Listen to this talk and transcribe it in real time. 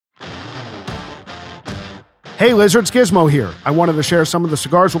Hey Lizards, Gizmo here. I wanted to share some of the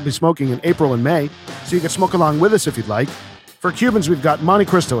cigars we'll be smoking in April and May, so you can smoke along with us if you'd like. For Cubans, we've got Monte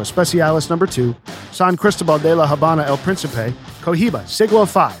Cristo Especialis No. 2, San Cristobal de la Habana El Principe, Cohiba Siglo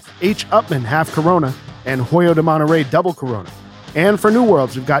 5, H. Upman Half Corona, and Hoyo de Monterrey Double Corona. And for New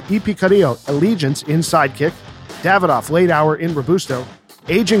Worlds, we've got E. Picadillo Allegiance in Sidekick, Davidoff Late Hour in Robusto,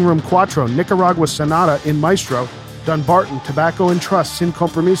 Aging Room Cuatro Nicaragua Sonata in Maestro, Dunbarton Tobacco and Trust Sin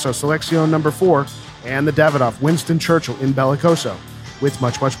Compromiso Selección No. 4, and the Davidoff Winston Churchill in Bellicoso, with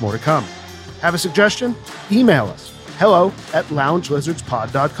much, much more to come. Have a suggestion? Email us.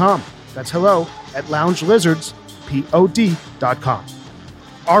 hello@loungelizardspod.com. That's hello@loungelizardspod.com.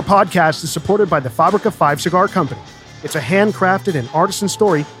 Our podcast is supported by the Fabrica 5 Cigar Company. It's a handcrafted and artisan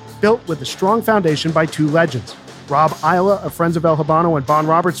story built with a strong foundation by two legends, Rob Isla of Friends of El Habano and Bon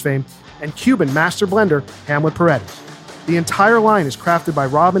Roberts fame, and Cuban master blender Hamlet Paredes. The entire line is crafted by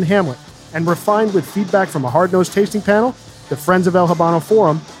Rob and Hamlet and refined with feedback from a hard-nosed tasting panel, the Friends of El Habano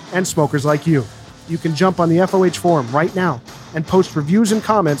Forum, and smokers like you. You can jump on the FOH Forum right now and post reviews and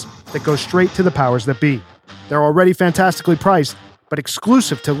comments that go straight to the powers that be. They're already fantastically priced, but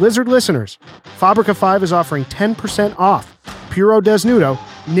exclusive to Lizard listeners. Fabrica 5 is offering 10% off Puro Desnudo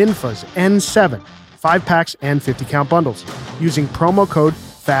Ninfas N7, 5-packs and 50-count bundles, using promo code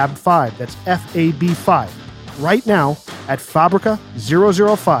FAB5, that's FAB5, right now at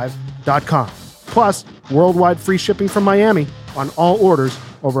Fabrica005.com. Plus, worldwide free shipping from Miami on all orders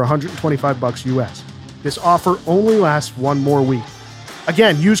over $125 US. This offer only lasts one more week.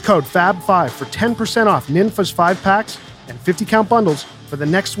 Again, use code FAB5 for 10% off Ninfa's 5-packs and 50-count bundles for the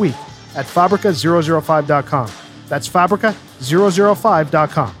next week at Fabrica005.com. That's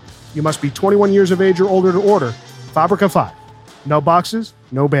Fabrica005.com. You must be 21 years of age or older to order. Fabrica 5. No boxes,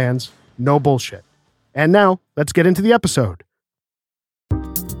 no bands, no bullshit. And now, let's get into the episode.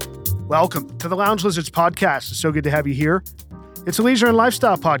 Welcome to the Lounge Lizards podcast. It's so good to have you here. It's a leisure and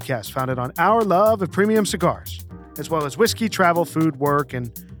lifestyle podcast founded on our love of premium cigars, as well as whiskey, travel, food, work,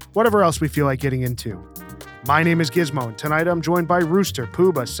 and whatever else we feel like getting into. My name is Gizmo, and tonight I'm joined by Rooster,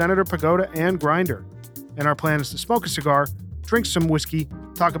 Poobah, Senator Pagoda, and Grinder. And our plan is to smoke a cigar, drink some whiskey,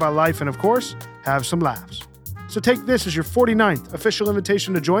 talk about life, and of course, have some laughs. So take this as your 49th official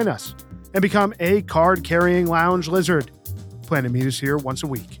invitation to join us and become a card-carrying lounge lizard. Plan to meet us here once a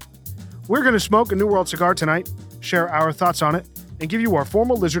week. We're going to smoke a New World cigar tonight, share our thoughts on it, and give you our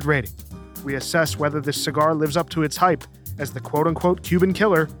formal lizard rating. We assess whether this cigar lives up to its hype as the quote-unquote Cuban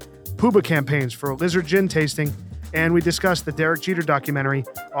killer, Poobah campaigns for a lizard gin tasting, and we discuss the Derek Jeter documentary,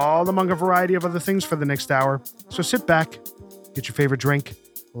 all among a variety of other things for the next hour. So sit back, get your favorite drink,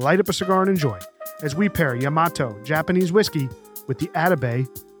 light up a cigar, and enjoy as we pair Yamato Japanese whiskey with the Atabey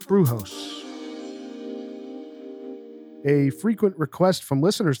Brujos. A frequent request from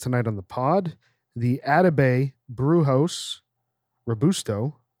listeners tonight on the pod, the Atabey Brujos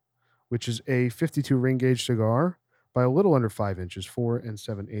Robusto, which is a 52 ring gauge cigar by a little under 5 inches, 4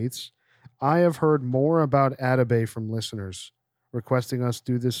 7/8. I have heard more about Atabey from listeners requesting us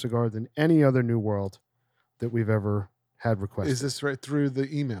do this cigar than any other New World that we've ever had requested. Is this right through the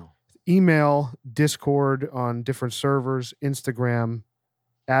email? Email, Discord, on different servers, Instagram.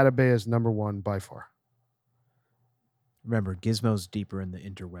 Atabey is number one by far. Remember, Gizmo's deeper in the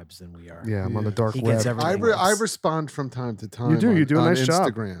interwebs than we are. Yeah, I'm on the dark He web. gets everything I else. respond from time to time. You do a on nice job.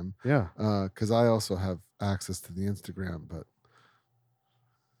 Instagram. Yeah. Because I also have access to the Instagram, but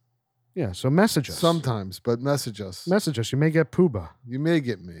Yeah, so message us. sometimes, but message us. Message us. You may get Poobah. You may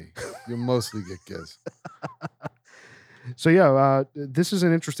get me. You'll mostly get Giz. So yeah, this is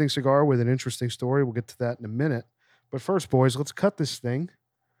an interesting cigar with an interesting story. We'll get to that in a minute. But first, boys, let's cut this thing.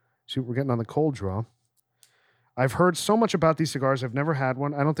 See what we're getting on the cold draw. I've heard so much about these cigars. I've never had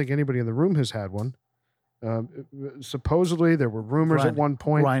one. I don't think anybody in the room has had one. Supposedly, there were rumors at one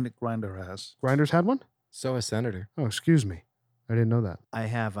point. Grinder has. Grinder's had one? So a senator. Oh, excuse me. I didn't know that. I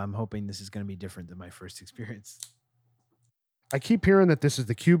have. I'm hoping this is going to be different than my first experience. I keep hearing that this is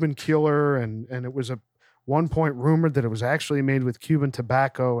the Cuban killer, and it was at one point rumored that it was actually made with Cuban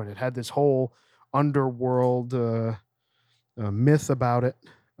tobacco, and it had this whole underworld myth about it.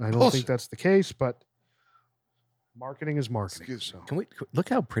 I don't think that's the case, but marketing is marketing. So Can we look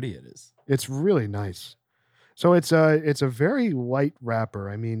how pretty it is? it's really nice. So it's a very light wrapper.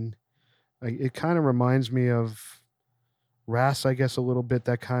 I mean, it kind of reminds me of Ras, I guess, a little bit.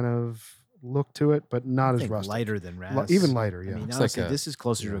 That kind of look to it, but not I as think rustic. lighter than Ras. Even lighter, yeah. I mean, It's honestly, like a- this is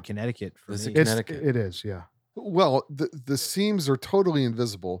closer yeah. to a Connecticut for This is me. a Connecticut. It is, yeah. Well, the seams are totally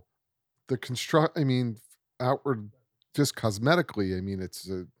invisible. The outward, just cosmetically, I mean,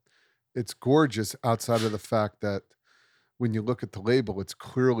 it's gorgeous outside of the fact that when you look at the label, it's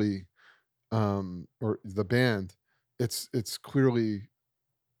clearly or the band, it's clearly,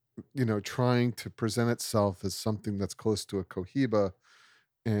 trying to present itself as something that's close to a Cohiba.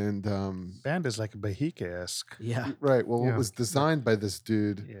 And Band is like a Behike-esque. Yeah. right. Well, Yeah. it was designed by this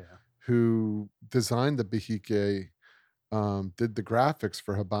dude Yeah. who designed the Behike, did the graphics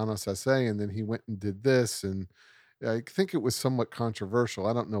for Habanos SA, and then he went and did this. And I think it was somewhat controversial.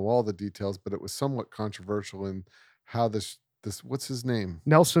 I don't know all the details, but it was somewhat controversial in how this what's his name?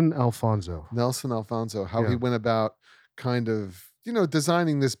 Nelson Alfonso. Nelson Alfonso, how he Yeah. went about kind of,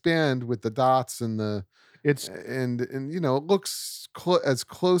 designing this band with the dots and the It's and it looks as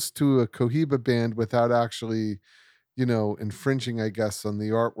close to a Cohiba band without actually, infringing, I guess, on the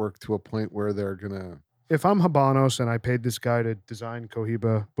artwork to a point where they're gonna. if I'm Habanos and I paid this guy to design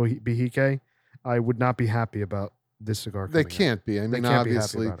Cohiba Behike, I would not be happy about this cigar. They coming out. can't be. I They mean, can't be happy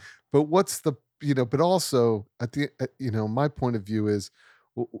obviously, about it. but what's the but also at the my point of view is,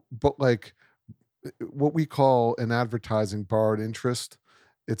 but like what we call an advertising borrowed interest.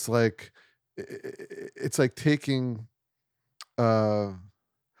 It's like taking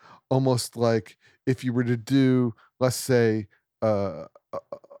almost like if you were to do, let's say,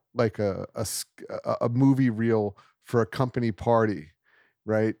 like a movie reel for a company party,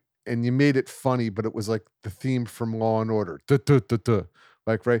 right? And you made it funny, but it was like the theme from Law and Order, duh, duh, duh, duh.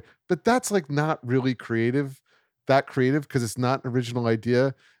 Like, right? But that's like not really creative, because it's not an original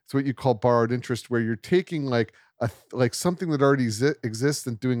idea. It's what you call borrowed interest, where you're taking like like something that already exists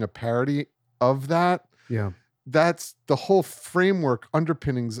and doing a parody of that. Yeah. That's the whole framework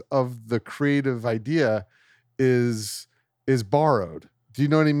underpinnings of the creative idea is borrowed. Do you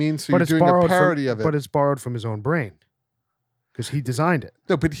know what I mean? So But you're it's doing a borrowed parody from, of it. But it's borrowed from his own brain because he designed it.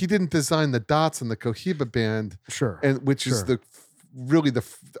 No, but he didn't design the dots on the Cohiba band, Sure. and which is Sure. really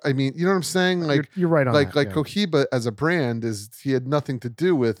I mean, you know what I'm saying? Like you're right on like that, yeah. Cohiba as a brand he had nothing to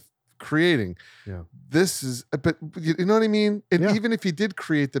do with creating. Yeah. This is, but you know what I mean? And Yeah. even if he did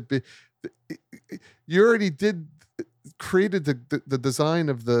create you already created the design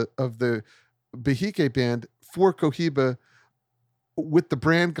of the Behike band for Cohiba with the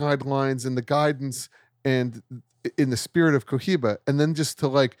brand guidelines and the guidance and in the spirit of Cohiba, and then just to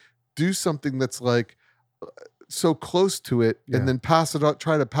like do something that's like so close to it, Yeah. and then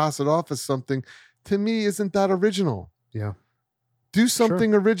try to pass it off as something, to me, isn't that original? Yeah. Do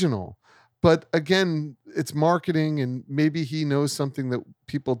something original. But again, it's marketing, and maybe he knows something that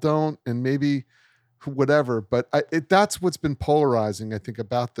people don't, and maybe whatever. But that's what's been polarizing, I think,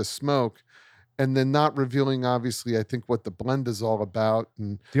 about the smoke. And then not revealing, obviously, I think, what the blend is all about.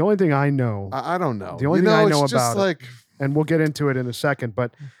 And The only thing I know, I don't know. The only thing I know it's just about like, and we'll get into it in a second,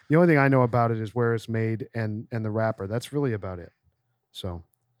 but the only thing I know about it is where it's made and the wrapper. That's really about it. So,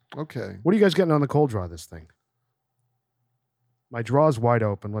 okay. what are you guys getting on the cold draw this thing? My draw is wide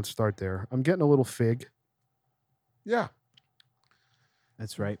open. Let's start there. I'm getting a little fig. Yeah.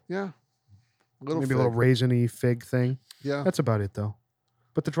 That's right. Yeah. Maybe a little raisiny fig thing. Yeah. That's about it, though.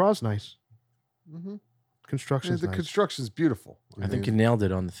 But the draw's nice. Mm-hmm. Construction's the nice. construction's beautiful. I think you nailed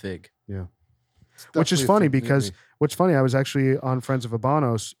it on the fig. Yeah. It's Which is definitely a funny fig because mutiny. what's funny, I was actually on Friends of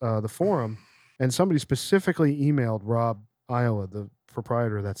Habanos, the forum, and somebody specifically emailed Rob Ayala, the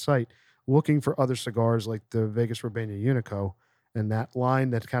proprietor of that site, looking for other cigars like the Vegas Urbana Unico and that line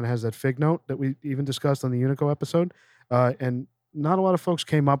that kind of has that fig note that we even discussed on the Unico episode. And not a lot of folks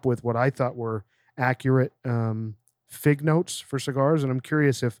came up with what I thought were accurate fig notes for cigars. And I'm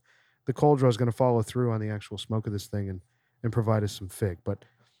curious if the cold draw is going to follow through on the actual smoke of this thing and provide us some fig. But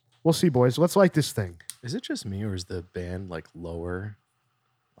we'll see, boys. Let's light this thing. Is it just me, or is the band like lower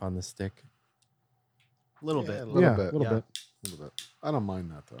on the stick? A little bit. A little Yeah, bit. a little bit. A little bit. I don't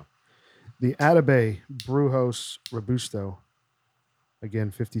mind that, though. The Atabey Brujos Robusto.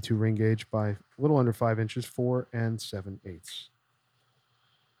 Again, 52 ring gauge by a little under 5 inches, 4 7/8.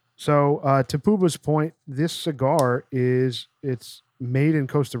 So to Poobah's point, this cigar it's made in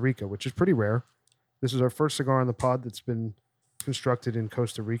Costa Rica, which is pretty rare. This is our first cigar on the pod that's been constructed in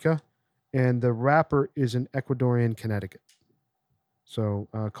Costa Rica. And the wrapper is in Ecuadorian Connecticut. So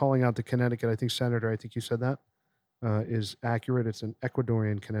calling out the Connecticut, I think, Senator, I think you said that, is accurate. It's an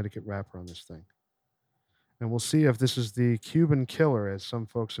Ecuadorian Connecticut wrapper on this thing. And we'll see if this is the Cuban killer, as some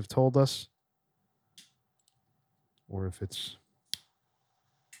folks have told us, or if it's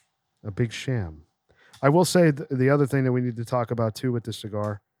a big sham. I will say the other thing that we need to talk about, too, with this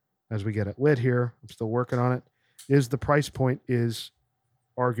cigar, as we get it lit here, I'm still working on it, is the price point is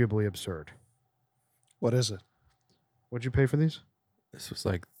arguably absurd. What is it? What'd you pay for these? This was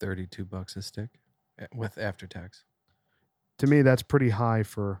like $32 a stick with after tax. To me, that's pretty high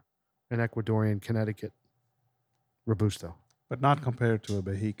for an Ecuadorian Connecticut Robusto. But not compared to a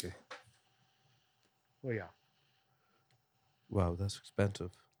Behike. Well, yeah. Wow, that's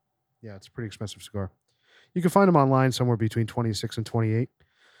expensive. Yeah, it's a pretty expensive cigar. You can find them online somewhere between 26 and 28.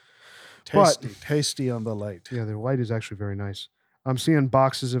 Tasty on the light. Yeah, the light is actually very nice. I'm seeing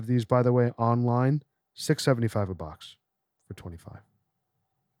boxes of these, by the way, online. $6.75 a box for 25.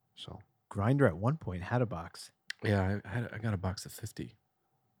 So Grinder at one point had a box. Yeah, I got a box of 50.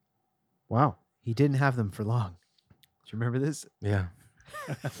 wow. He didn't have them for long. Do you remember this? Yeah.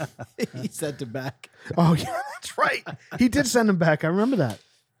 He sent them back. Oh yeah, that's right. He did send them back. I remember that.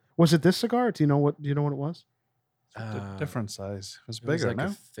 Was it this cigar? Do you know what it was? Different size. It was It was bigger, like no? a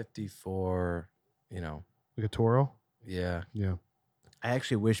 54, Like a Toro? yeah. Yeah. I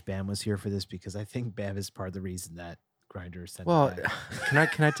actually wish Bam was here for this because I think Bam is part of the reason that Grinder sent Well, it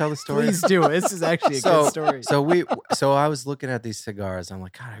back. can I tell the story? Please do. This is actually a good story. So I was looking at these cigars. I'm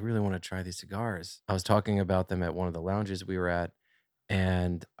like, God, I really want to try these cigars. I was talking about them at one of the lounges we were at,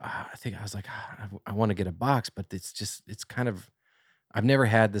 and I think I was like, I want to get a box, but it's kind of, I've never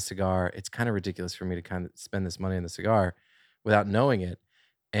had the cigar. It's kind of ridiculous for me to kind of spend this money on the cigar without knowing it.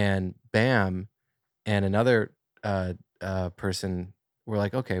 And Bam and another person were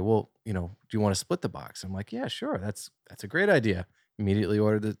like, okay, well, do you want to split the box? I'm like, yeah, sure. That's a great idea. Immediately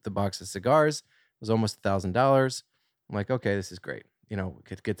ordered the box of cigars. It was almost $1,000. I'm like, okay, this is great. We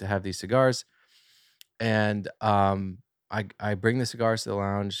could get to have these cigars. And I bring the cigars to the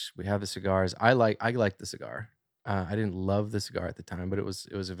lounge. We have the cigars. I like the cigar. I didn't love the cigar at the time, but it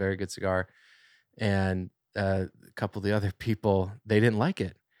was a very good cigar. And a couple of the other people, they didn't like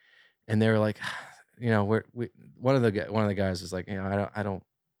it, and they were like, one of the guys was like, I don't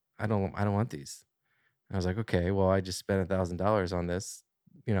want these. And I was like, okay, well, I just spent $1,000 on this.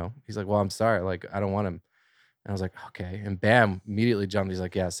 He's like, well, I'm sorry, like I don't want them. And I was like, okay. And Bam immediately jumped. He's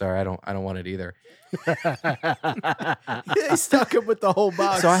like, yeah, sorry, I don't want it either. They stuck him with the whole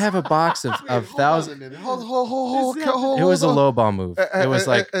box. So I have a box of thousand. Hold. It was a low ball move. It was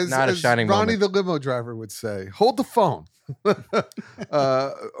like not a shining Ronnie, moment. the limo driver, would say, "Hold the phone."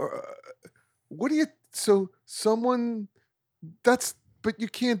 What do you? So someone but you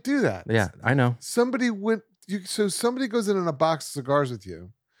can't do that. Yeah, I know. Somebody goes in on a box of cigars with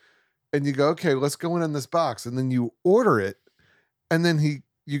you, and you go, "Okay, let's go in on this box," and then you order it, and then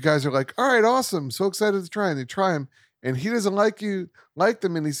you guys are like, "All right, awesome, so excited to try," and you try them, and he doesn't like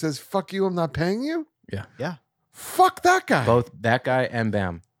them, and he says, "Fuck you, I'm not paying you." Yeah. Fuck that guy. Both that guy and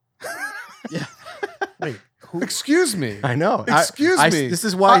Bam. Yeah. Wait. Excuse me. I know. Excuse me. This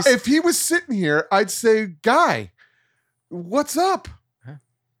is why. If he was sitting here, I'd say, "Guy, what's up?"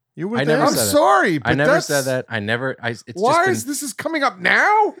 You were I there. never I'm said that. sorry, but I never that's, said that. I never. It's why just is this coming up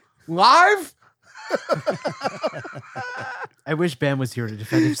now? Live? I wish Bam was here to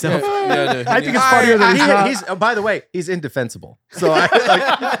defend himself. I think it's funnier that he's not. He's by the way, he's indefensible. So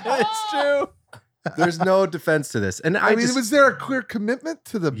it's true. There's no defense to this. And I mean, was there a clear commitment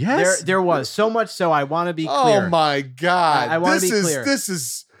to the? yes, There was so much so I want to be clear. Oh my God! I wanna be clear. This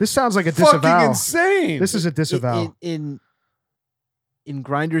is This sounds like a fucking disavow. insane. This is a disavow. In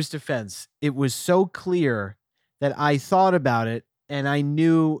Grinder's defense, it was so clear that I thought about it and I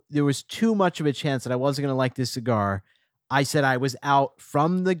knew there was too much of a chance that I wasn't going to like this cigar. I said I was out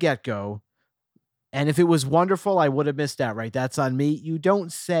from the get-go. And if it was wonderful, I would have missed out, right? That's on me. You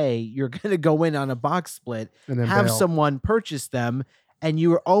don't say you're going to go in on a box split, And then have bail. someone purchase them, and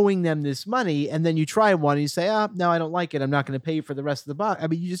you are owing them this money, and then you try one and you say, no, I don't like it. I'm not going to pay you for the rest of the box. I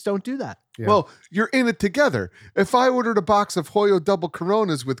mean, you just don't do that. Yeah. Well, you're in it together. If I ordered a box of Hoyo double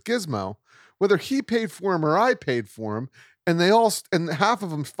Coronas with Gizmo, whether he paid for them or I paid for them, and half of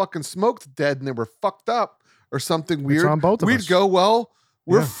them fucking smoked dead and they were fucked up or something weird, on both of we'd us. go, well,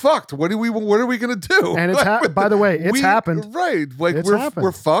 we're Yeah. fucked. What are we gonna do? And it's by the way, it's happened. Right. Like It's we're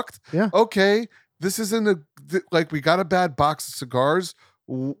happened. fucked. Yeah. Okay. This isn't like we got a bad box of cigars.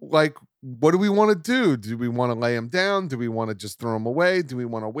 Like, what do we want to do? Do we want to lay them down? Do we want to just throw them away? Do we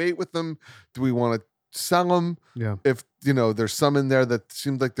want to wait with them? Do we want to sell them? Yeah. If there's some in there that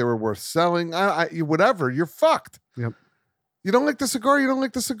seemed like they were worth selling, whatever, you're fucked. Yep. You don't like the cigar. You don't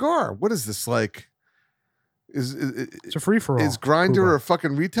like the cigar. What is this like? It's a free for all. Is Grindr a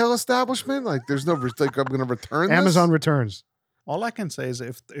fucking retail establishment? Like, there's no like I'm gonna return this? Amazon returns. All I can say is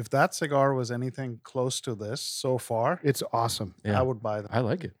if that cigar was anything close to this so far, It's awesome. Yeah. I would buy them. I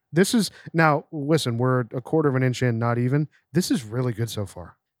like it. This is now. Listen, we're a quarter of an inch in, not even. This is really good so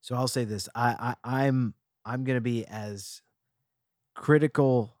far. So I'll say this: I'm going to be as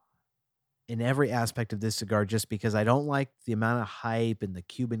critical in every aspect of this cigar, just because I don't like the amount of hype and the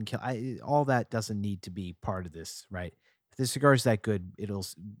Cuban kill. All that doesn't need to be part of this, right? If the cigar is that good,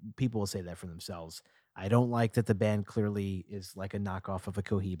 people will say that for themselves. I don't like that the band clearly is like a knockoff of a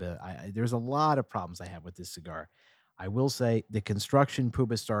Cohiba. There's a lot of problems I have with this cigar. I will say the construction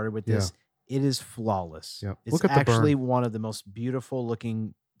Poobah started with this. It is flawless. Yeah. It's Look at the actually burn. one of the most beautiful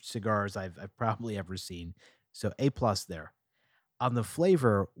looking cigars I've probably ever seen. So A+ there. On the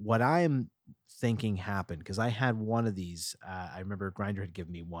flavor, what I am thinking happened, because I had one of these. I remember Grinder had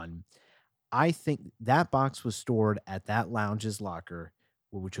given me one. I think that box was stored at that lounge's locker,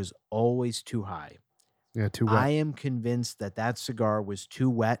 which was always too high. Yeah, too wet. I am convinced that that cigar was too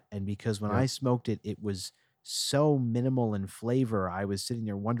wet, and because when Yeah. I smoked it, it was so minimal in flavor. I was sitting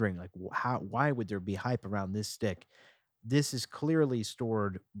there wondering, like, why would there be hype around this stick? This is clearly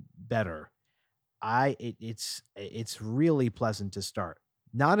stored better. It's really pleasant to start.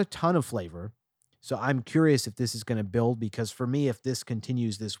 Not a ton of flavor, so I'm curious if this is going to build, because for me, if this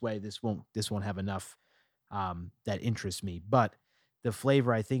continues this way, this won't have enough that interests me. But the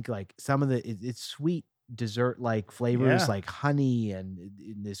flavor, I think, like some of it's sweet dessert like flavors, Yeah. like honey and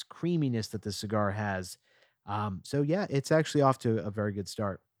this creaminess that the cigar has. So yeah, it's actually off to a very good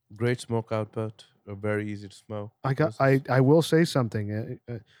start. Great smoke output. Very easy to smoke. I will say something.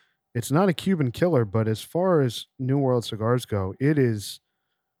 It's not a Cuban killer, but as far as New World cigars go, it is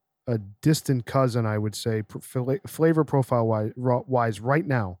a distant cousin, I would say, flavor profile wise. Right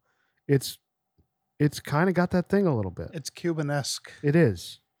now, it's kind of got that thing a little bit. It's Cuban-esque. It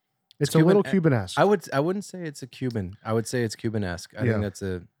is. It's a Cuban- little Cuban-esque. I wouldn't say it's a Cuban. I would say it's Cuban-esque. I Yeah. think that's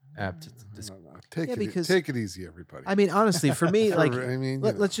a apt. Take Yeah, it because- take it easy, everybody. I mean, honestly, for me, like, I mean,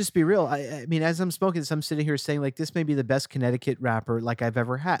 let's just be real. I mean, as I'm smoking this, I'm sitting here saying, like, this may be the best Connecticut wrapper like I've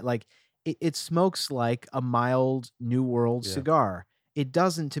ever had. Like, it smokes like a mild New World Yeah. cigar. It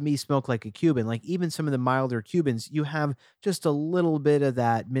doesn't, to me, smoke like a Cuban. Like, even some of the milder Cubans, you have just a little bit of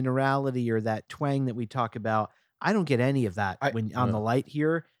that minerality or that twang that we talk about. I don't get any of that when on the light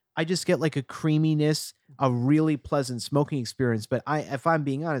here. I just get like a creaminess, a really pleasant smoking experience. But if I'm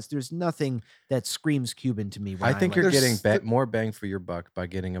being honest, there's nothing that screams Cuban to me. I think you're There's- getting more bang for your buck by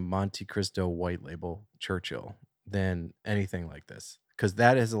getting a Monte Cristo white label Churchill than anything like this, because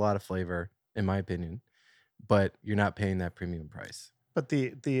that has a lot of flavor, in my opinion. But you're not paying that premium price. But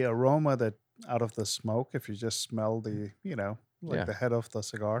the aroma that out of the smoke, if you just smell the, Yeah. the head of the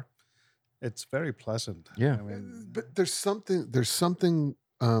cigar, it's very pleasant. Yeah. I mean, but there's something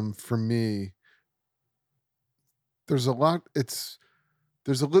for me. There's a lot.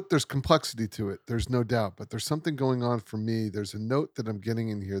 There's complexity to it. There's no doubt, but there's something going on for me. There's a note that I'm getting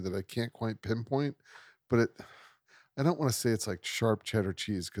in here that I can't quite pinpoint, but I don't want to say it's like sharp cheddar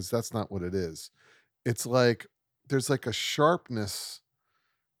cheese, because that's not what it is. It's like there's like a sharpness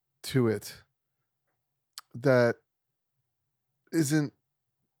to it that isn't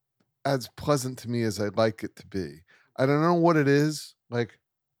as pleasant to me as I'd like it to be. I don't know what it is. Like,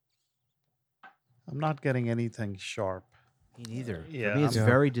 I'm not getting anything sharp. Me neither. Yeah, For me, it's I'm-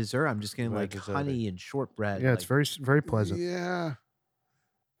 very dessert. I'm just getting Very like desserty. honey and shortbread. Yeah, it's like, very pleasant. yeah.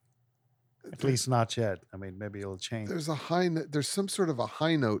 At least not yet. I mean, maybe it'll change. There's a high. There's some sort of a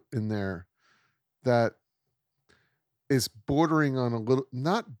high note in there that is bordering on a little,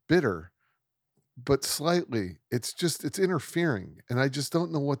 not bitter, but slightly. It's interfering, and I just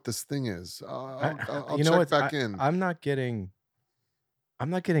don't know what this thing is. I'll you know check what? back in. I'm not getting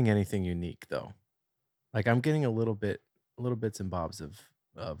anything unique though. Like I'm getting little bits and bobs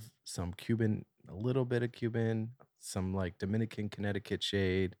of some Cuban, a little bit of Cuban, some like Dominican Connecticut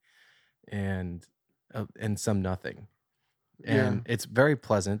shade, and some nothing. And it's very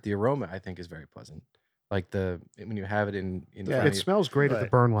pleasant. The aroma, I think, is very pleasant. Like when you have it in Yeah. front of It you. smells great at the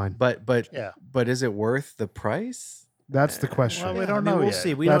Right. burn line. But Yeah. but is it worth the price? That's the question. Well, we Yeah, don't I mean, know we'll yet.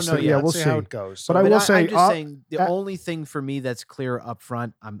 see. We That's don't know the- yet. yeah, Let's we'll see how see. it goes. But I will say, I'm just I'll- saying the uh, only thing for me that's clear up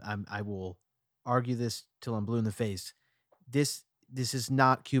front, I will argue this till I'm blue in the face. This is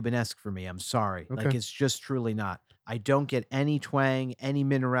not Cuban-esque for me. I'm sorry. Like Okay. it's just truly not. I don't get any twang, any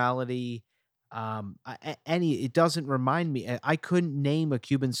minerality, it doesn't remind me. I couldn't name a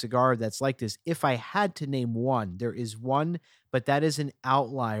Cuban cigar that's like this. If I had to name one, there is one, but that is an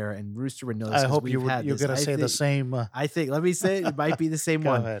outlier. And Rooster would know this. I 'cause hope we've you're had going this. to I say the think- same. I think, let me say it might be the same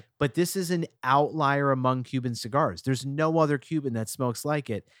Go one. ahead. But this is an outlier among Cuban cigars. There's no other Cuban that smokes like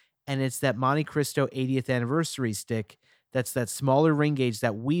it. And it's that Monte Cristo 80th anniversary stick. That's that smaller ring gauge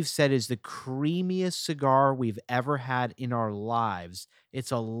that we've said is the creamiest cigar we've ever had in our lives.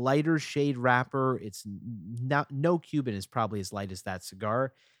 It's a lighter shade wrapper. It's not, no Cuban is probably as light as that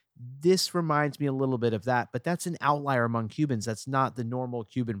cigar. This reminds me a little bit of that, but that's an outlier among Cubans. That's not the normal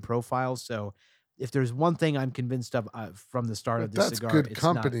Cuban profile. So if there's one thing I'm convinced of from the start of But this that's cigar, good it's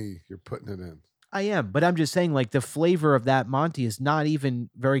not. company you're putting it in. I am, but I'm just saying, like, the flavor of that Monty is not even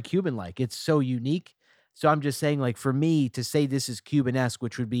very Cuban-like. It's so unique. So I'm just saying, like, for me to say this is Cuban-esque,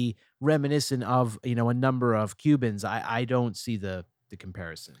 which would be reminiscent of, a number of Cubans, I don't see the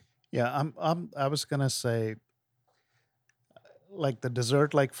comparison. Yeah, I was gonna say like the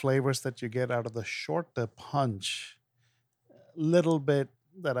dessert like flavors that you get out of the short the punch, little bit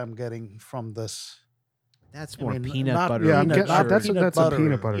that I'm getting from this. That's I more mean, peanut not butter. Yeah, I'm peanut, getting, not that's peanut a buttery.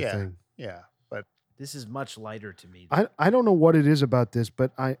 peanut butter Yeah, thing. yeah, but This is much lighter to me. I don't know what it is about this,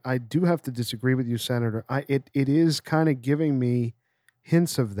 but I do have to disagree with you, Senator. It is kind of giving me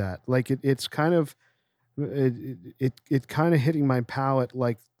hints of that. Like it's kind of it kind of hitting my palate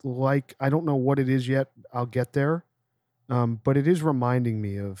like I don't know what it is yet. I'll get there. But it is reminding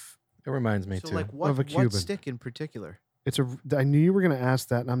me of It reminds me So, too. like, Of a what Cuban. stick in particular? I knew you were going to ask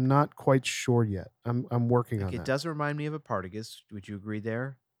that, and I'm not quite sure yet. I'm working Like, on it that. does remind me of a Partagas. Would you agree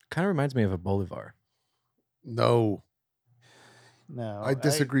there? Kind of reminds me of a Bolivar. No, no, I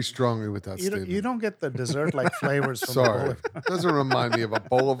disagree strongly with that You statement. don't get the dessert like flavors from the Sorry, Bolivar. doesn't remind me of a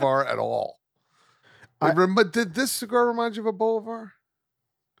Bolivar at all. Did this cigar remind you of a Bolivar?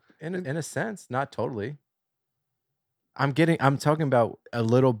 In a sense, not totally. I'm talking about a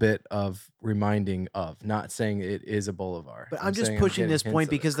little bit of reminding of, not saying it is a Bolivar. But I'm just saying pushing getting this hints point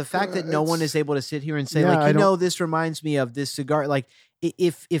of it. because the fact that no one It's- is able to sit here and say, Yeah, I like, don't- this reminds me of this cigar. Like,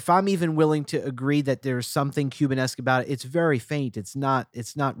 if I'm even willing to agree that there's something Cuban-esque about it, it's very faint. It's not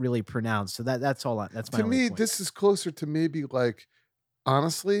really pronounced. So that's all. That's my To only me, point. this is closer to maybe like,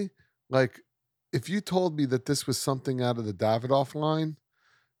 honestly, like if you told me that this was something out of the Davidoff line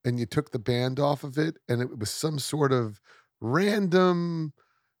and you took the band off of it and it was some sort of random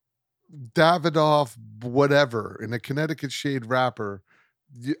Davidoff whatever in a Connecticut shade wrapper,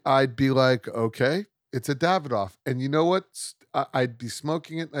 I'd be like, okay, it's a Davidoff. And you know what? I'd be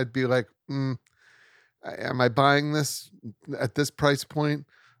smoking it and I'd be like, am I buying this at this price point?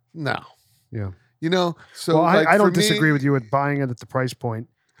 No. Yeah. You know, so Well, like I don't for me- disagree with you with buying it at the price point.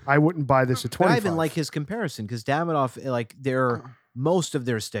 I wouldn't buy this at But 25. I even like his comparison because Davidoff, like, most of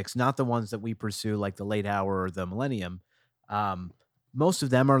their sticks, not the ones that we pursue, like the Late Hour or the Millennium. Most of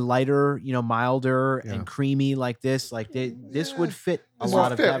them are lighter, milder Yeah. and creamy like this. Like this would fit a This lot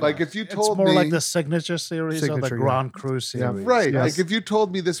would of fit. Davidoff. Like if you It's told more me, like the signature series or Signature, the yeah. Grand Cru Yeah. series. right? Yes. Like if you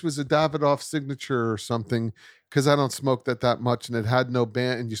told me this was a Davidoff signature or something, because I don't smoke that much, and it had no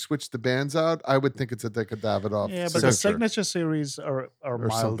band, and you switched the bands out, I would think it's a Davidoff. Yeah, but the signature series are something.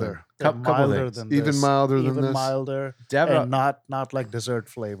 milder. They're Couple milder things. than Even this. milder than even this? milder, Davidoff, and not like dessert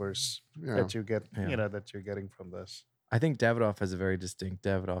flavors Yeah. that you get. Yeah. That you're getting from this. I think Davidoff has a very distinct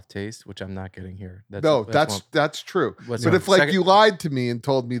Davidoff taste, which I'm not getting here. That's true. What's But the if like second- you lied to me and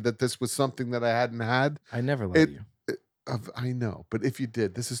told me that this was something that I hadn't had, I never let you. I know. But if you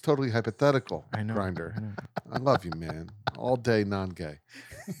did, this is totally hypothetical. I know. Grinder. I know. I love you, man. All day, non-gay.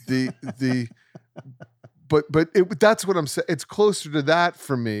 But that's what I'm saying. It's closer to that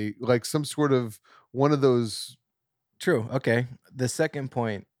for me, like some sort of one of those. True. Okay. The second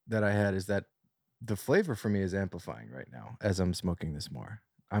point that I had is that the flavor for me is amplifying right now as I'm smoking this more.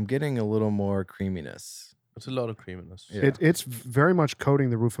 I'm getting a little more creaminess. It's a lot of creaminess. Yeah. It's very much coating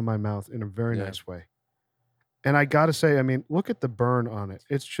the roof of my mouth in a very Yeah. nice way. And I got to say, I mean, look at the burn on it.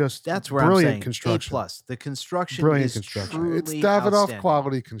 It's just That's where brilliant I'm saying construction. A+. The construction Brilliant is construction. truly It's Davidoff outstanding.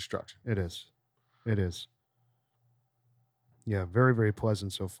 quality construction. It is. It is. Yeah, very, very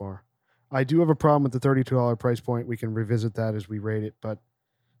pleasant so far. I do have a problem with the $32 price point. We can revisit that as we rate it, but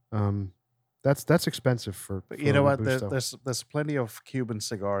that's expensive for. But for you know what? Robusto. There's plenty of Cuban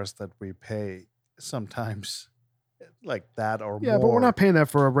cigars that we pay sometimes like that or Yeah, more. but we're not paying that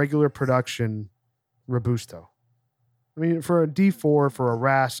for a regular production Robusto. I mean, for a D4, for a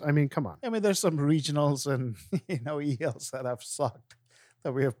RAS, I mean, come on. I mean, there's some regionals and ELs that have sucked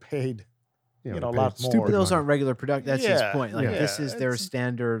that we have paid. Yeah, You we know, a paid lot stupid more. But those money. aren't regular product. That's his Yeah, point. Like, yeah. this is their It's-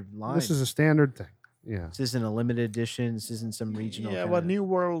 standard line. This is a standard thing. Yeah. This isn't a limited edition. This isn't some regional. Yeah, kind well, of- New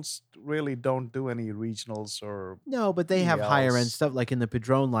Worlds really don't do any regionals or. No, but they have higher end ELs. stuff like in the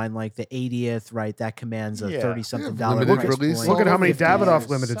Padron line, like the 80th, right? That commands a Yeah. 30-something Yeah, dollar limited price release. point. Look at how many 50. Davidoff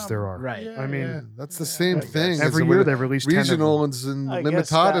Some- limiteds there are. Right. I mean, Yeah, that's the same I thing. guess. as Every a year limit- they release 10 of them. regional and I guess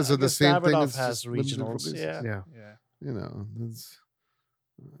limitadas Da- are the I guess same thing Davidoff as has just limited regionals. releases. Yeah. Yeah. Yeah. You know,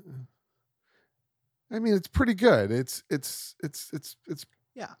 I mean, it's pretty good. It's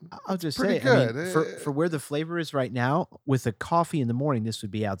Yeah, I'll just pretty say, I mean, good. for where the flavor is right now, with a coffee in the morning, this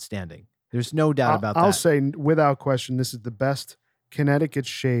would be outstanding. There's no doubt about I'll that. say without question, this is the best Connecticut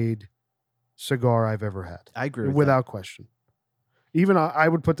shade cigar I've ever had. I agree with Without question. Even I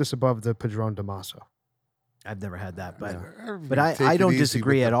would put this above the Padron Damaso. I've never had that, but Take I it don't easy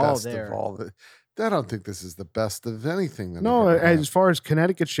disagree with at the all best of there. I don't think this is the best of anything. That No, I've ever had. as far as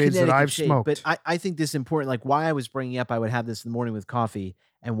Connecticut shades that Connecticut I've shade, smoked. but I think this is important. Like why I was bringing up, I would have this in the morning with coffee,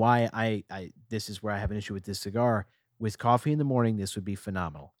 and why I this is where I have an issue with this cigar. With coffee in the morning, this would be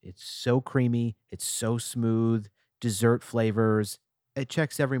phenomenal. It's so creamy, it's so smooth, dessert flavors. It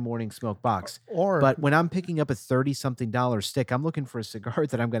checks every morning smoke box. But when I'm picking up a $30-something stick, I'm looking for a cigar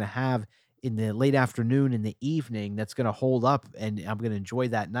that I'm going to have in the late afternoon, in the evening, that's going to hold up, and I'm going to enjoy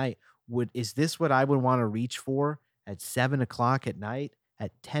that night. Is this what I would want to reach for at 7 o'clock at night,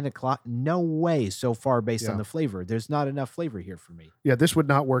 at 10 o'clock? No way so far based on Yeah. the flavor. There's not enough flavor here for me. Yeah, this would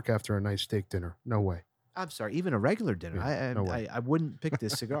not work after a nice steak dinner. No way. I'm sorry, even a regular dinner. Yeah, no way. I wouldn't pick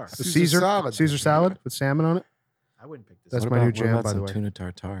this cigar. The Caesar salad with salmon on it. I wouldn't pick this. That's What my new about- what jam, about by the some way. Tuna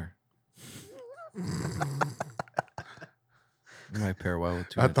tartare. You might pair well with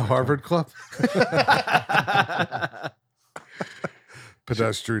tuna At the tartare. Harvard Club.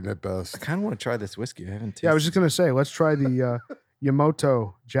 Pedestrian at I best. kind of want to try this whiskey. I haven't tasted. Yeah, I was just going to say, let's try the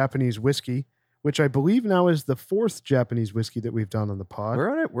Yamato Japanese whiskey, which I believe now is the 4th Japanese whiskey that we've done on the pod. We're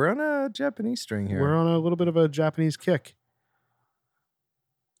on it. We're on a Japanese string here. We're on a little bit of a Japanese kick.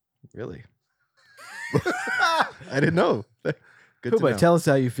 Really? I didn't know. Good to Poobah, know. tell us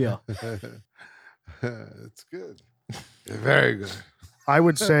how you feel. It's good. Very good. I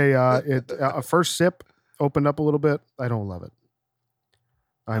would say a first sip opened up a little bit. I don't love it.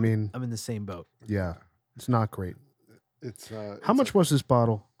 I mean, I'm in the same boat. yeah, it's not great. It's How much was this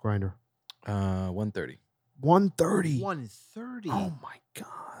bottle, Grinder? 130. 130. 130. Oh my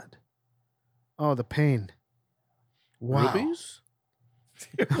god. Oh, the pain. Wow. Rubies?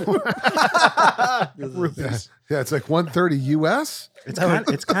 Rubies. Yeah, it's like 130 US. It's kind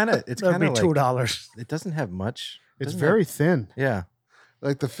of That'd like be $2. it doesn't have much. It's Doesn't very thin. have- yeah.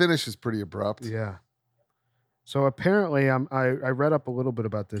 Like the finish is pretty abrupt. Yeah. So apparently, I read up a little bit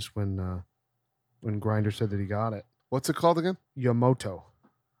about this when Grinder said that he got it. What's it called again? Yamato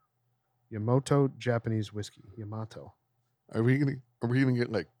Japanese whiskey. Yamato. Are we gonna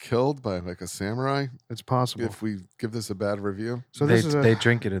get like killed by like a samurai It's possible. if we give this a bad review? So they, this is they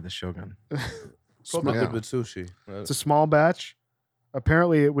drink it at the Shogun. Probably Yeah. good with sushi. it's a small batch.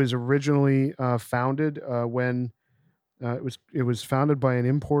 Apparently, it was originally founded when it was founded by an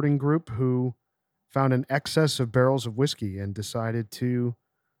importing group who found an excess of barrels of whiskey and decided to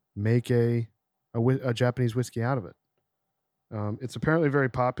make a Japanese whiskey out of it. It's apparently very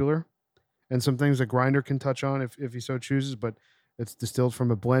popular, and some things that Grinder can touch on if he so chooses. But it's distilled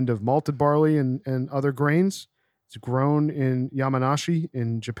from a blend of malted barley and other grains. It's grown in Yamanashi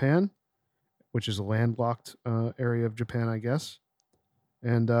in Japan, which is a landlocked area of Japan, I guess.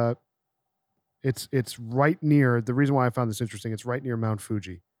 And it's right near. The reason why I found this interesting, it's right near Mount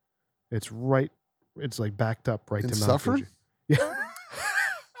Fuji. It's like backed up right In to Mount Suffern? Fuji. Yeah.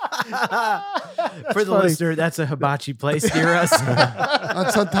 For the funny. listener, that's a hibachi place near us.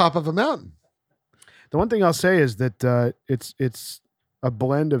 That's on top of a mountain. The one thing I'll say is that it's a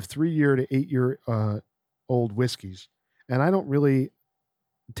blend of 3-year to 8-year old whiskeys, and I don't really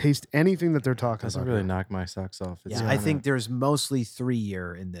taste anything that they're talking Doesn't about. really here. knock my socks off. It's Yeah, I kinda- think there's mostly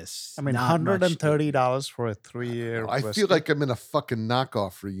 3-year in this. I mean, not much $130 for a 3-year. I feel like I'm in a fucking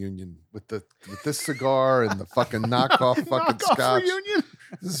knockoff reunion with this cigar and the fucking knockoff fucking Knockoff scotch. reunion.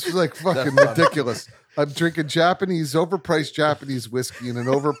 This is like fucking ridiculous. I'm drinking overpriced Japanese whiskey and an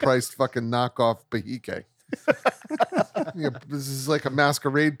overpriced fucking knockoff Bahike. Yeah, this is like a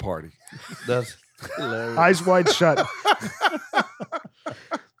masquerade party. That's hilarious. Eyes wide shut.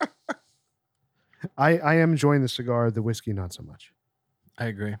 I am enjoying the cigar, the whiskey not so much. I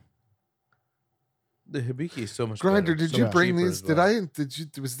agree. The hibiki is so much Grinder, better, did so you much bring cheaper these? as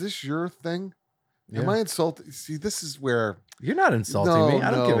well. Was this your thing? Am Yeah. I insulted? See, this is where You're not insulting me.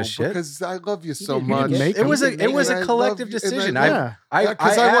 I don't give a shit. because I love you so didn't much. make It was a And I collective love you- and decision. I- Yeah.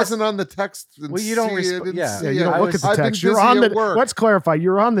 Because I asked- wasn't on the text. And Well, you don't see resp- it and yeah. see Yeah, you it. don't I look was- at the I've been text. You're busy on at the. work. Let's clarify.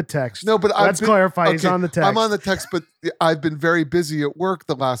 You're on the text. No, but let's clarify. He's okay, on the text. I'm on the text, but I've been very busy at work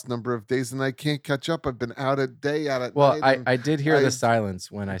the last number of days, and I can't catch up. I've been out at day, out at Well, night. and I did hear I- the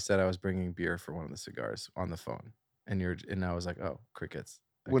silence when I said I was bringing beer for one of the cigars on the phone, and I was like, "Oh, crickets."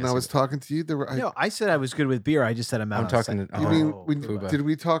 when guess I it- was talking to you, there were. No, I said I was good with beer. I just said I'm out. I'm on talking site. to- You Oh, mean Poobah. did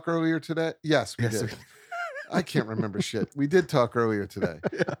we talk earlier today? Yes, we Yes, did. we- I can't remember shit. We did talk earlier today.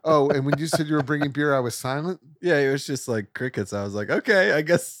 Oh, and when you said you were bringing beer, I was silent. Yeah, it was just like crickets. I was like, "Okay, I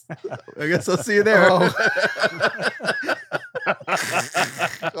guess I'll see you there." Oh.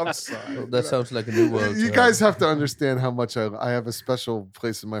 I'm sorry. That sounds like a new world. You guys have to understand how much I have a special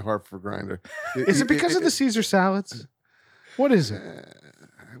place in my heart for Grinder. Is it because of the Caesar salads? What is it?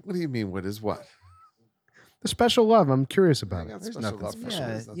 What do you mean? What is what? The special love. I'm curious about it. There's nothing love for special. me.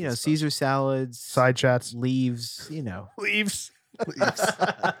 Yeah, There's nothing special. Caesar salads, Side chats. leaves, Leaves.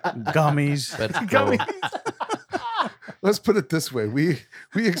 Gummies. Let's put it this way: we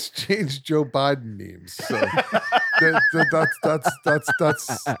exchanged Joe Biden memes, so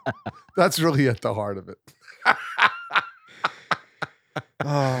that's really at the heart of it.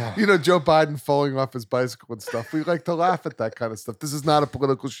 You know, Joe Biden falling off his bicycle and stuff. We like to laugh at that kind of stuff. This is not a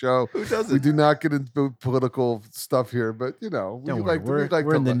political show. Who doesn't? We do not get into political stuff here, but you know, Don't worry,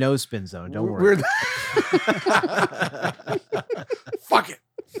 we're in the no spin zone. Don't worry. Fuck it.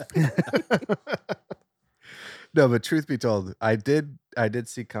 No, but truth be told, I did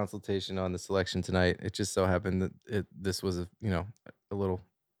see consultation on the selection tonight. It just so happened that this was a little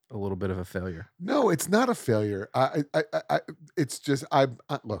bit of a failure. No, it's not a failure. It's just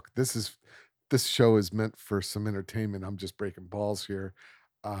look. This show is meant for some entertainment. I'm just breaking balls here.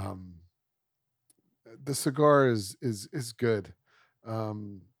 The cigar is good.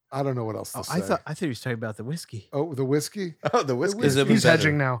 I don't know what else to say. I thought he was talking about the whiskey. Oh, the whiskey. Oh, the whiskey. Is it He's better?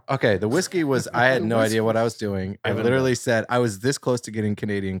 hedging now. Okay, the whiskey was. I had no idea what I was doing. I Even literally said I was this close to getting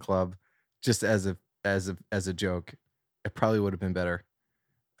Canadian Club, just as a joke. It probably would have been better.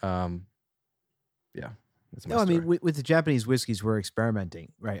 Yeah. That's my No, I mean, story. with the Japanese whiskeys, we're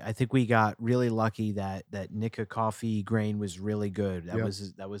experimenting, right? I think we got really lucky that Nikka coffee grain was really good. That Yep.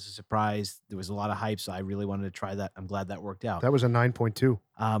 was a surprise. There was a lot of hype, so I really wanted to try that. I'm glad that worked out. That was a 9.2.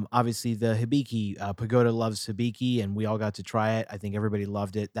 Obviously, the Hibiki, Pagoda loves Hibiki, and we all got to try it. I think everybody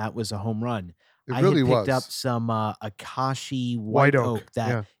loved it. That was a home run. It I really had picked was. up some Akashi White Oak, Oak that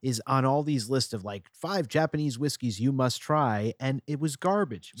yeah. is on all these lists of like 5 Japanese whiskeys you must try, and it was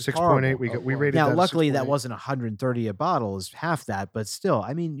garbage. It was 6.8. horrible. We rated Now, that. luckily, that 6.8. wasn't 130 a bottle; is half that. But still,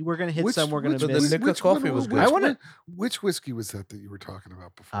 I mean, we're gonna hit some. We're gonna the miss. Nikka coffee was good. I wanna- Which whiskey was that you were talking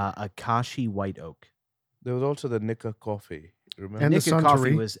about before? Akashi White Oak. There was also the Nikka coffee. Remember? And the Nikka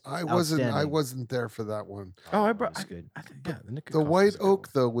coffee Suntory. was I outstanding. wasn't there for that one. Oh, I it brought. was good. I think yeah, the Nikka The coffee white was a good oak,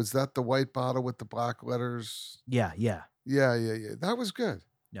 one. though, was that the white bottle with the black letters? Yeah. Yeah. That was good.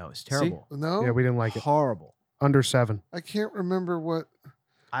 No, it's terrible. No, Yeah, we didn't like it. Horrible. Under 7. I can't remember what.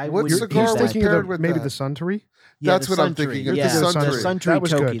 I What wouldn't cigar use was that. Thinking of paired the, with maybe that? the Suntory. Yeah, That's the what I'm Suntory. thinking. You're Yeah, thinking the Suntory. Suntory That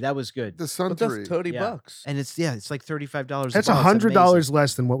was Toki. good. That was good. The But that's Suntory. $30 Yeah. bucks. And it's like $35. That's a bottle. It's $100 amazing.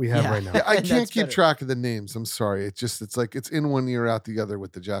 less than what we have Yeah. right now. Yeah, I And can't that's keep better. track of the names. I'm sorry. It's like it's in one ear out the other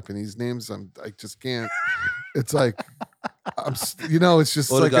with the Japanese names. I just can't. It's like it's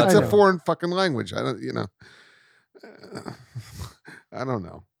just Well, like it's I a know. foreign fucking language. I don't I don't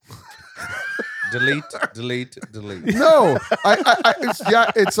know. Delete. No,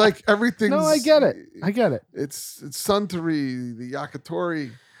 it's like everything's. No, I get it. It's Suntory, the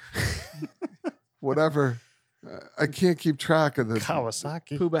Yakitori, whatever. I can't keep track of the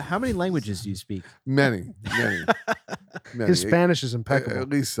Kawasaki. Poobah, how many languages do you speak? many. His Spanish is impeccable. At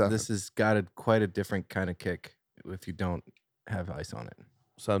least 7. This has got quite a different kind of kick if you don't have ice on it.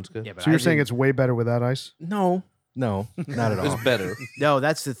 Sounds good. Yeah, but So you're I saying didn't- it's way better without ice? No, not at all. It's better. No,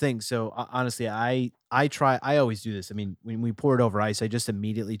 that's the thing. So honestly, I always do this. I mean, when we pour it over ice, I just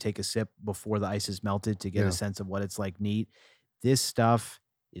immediately take a sip before the ice is melted to get Yeah. a sense of what it's like neat. This stuff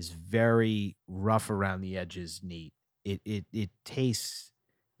is very rough around the edges, neat. It tastes,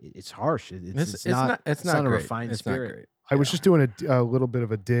 it's harsh. It's not a great. refined It's not spirit. great. I was just doing a little bit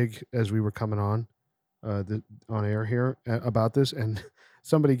of a dig as we were coming on air here about this, and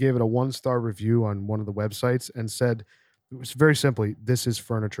somebody gave it a 1-star review on one of the websites and said it was very simply, "This is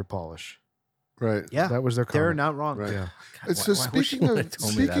furniture polish." Right. Yeah, That was their they're comment. not wrong. Right. Yeah. God, So why wish speaking you of- had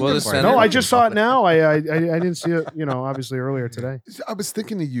told me speaking that Well, the before Senator- No, I started? just saw it now. I didn't see it, obviously earlier today. I was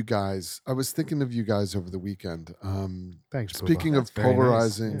thinking of you guys. over the weekend. Thanks. Poobah. Speaking of That's very nice.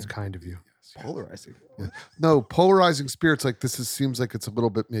 polarizing, It's kind of you. Polarizing. no, polarizing spirits. Like seems like it's a little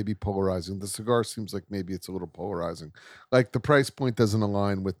bit maybe polarizing. The cigar seems like maybe it's a little polarizing. Like the price point doesn't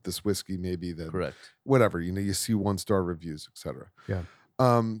align with this whiskey. Maybe that Correct. whatever, you see 1-star reviews, etc. Yeah.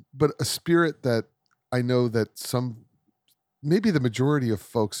 But a spirit that I know that maybe the majority of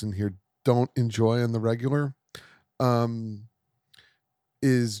folks in here don't enjoy on the regular,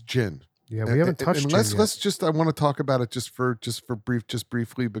 is gin. Yeah, we haven't touched And gin yet. let's just I want to talk about it just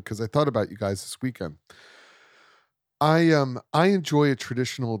briefly because I thought about you guys this weekend. I enjoy a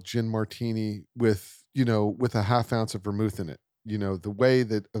traditional gin martini with a half ounce of vermouth in it. The way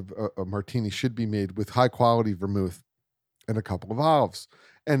that a martini should be made with high quality vermouth and a couple of olives.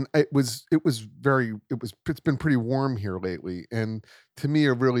 And it's been pretty warm here lately. And to me,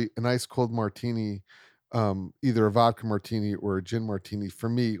 an ice cold martini either a vodka martini or a gin martini, for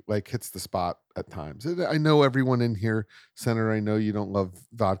me, like hits the spot at times. And I know everyone in here, Senator, I know you don't love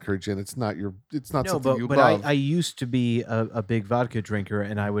vodka or gin. It's not No, something you but love. I used to be a big vodka drinker,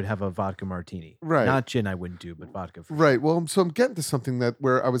 and I would have a vodka martini. Right. Not gin, I wouldn't do, but vodka. For Right. sure. Well, so I'm getting to something that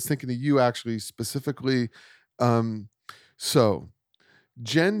where I was thinking of you actually specifically. So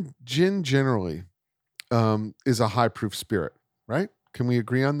gin generally is a high proof spirit, right? Can we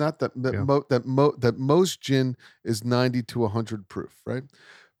agree on that? That most gin is 90 to 100 proof, right?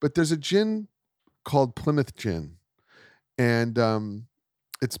 But there's a gin called Plymouth Gin, and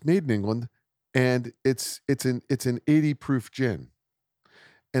it's made in England, and it's an 80 proof gin.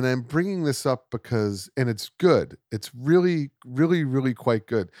 And I'm bringing this up because, and it's good. It's really, really, really quite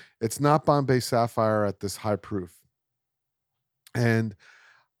good. It's not Bombay Sapphire at this high proof. And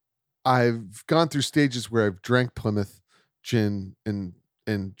I've gone through stages where I've drank Plymouth gin and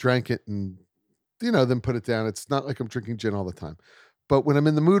drank it and, then put it down. It's not like I'm drinking gin all the time. But when I'm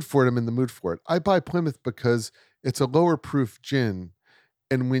in the mood for it, I'm in the mood for it. I buy Plymouth because it's a lower proof gin.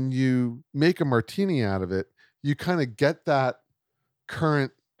 And when you make a martini out of it, you kind of get that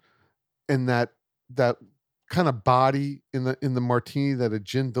current and that kind of body in the martini that a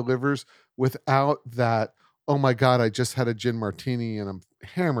gin delivers without that, oh my God, I just had a gin martini and I'm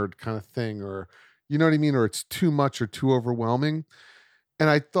hammered kind of thing, or you know what I mean, or it's too much or too overwhelming. And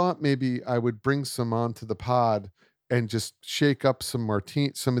I thought maybe I would bring some onto the pod and just shake up some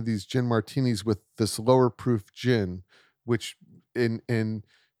of these gin martinis with this lower proof gin, which and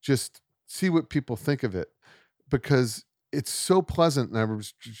just see what people think of it, because it's so pleasant. And I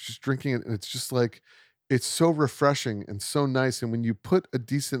was just drinking it, and it's just like, it's so refreshing and so nice. And when you put a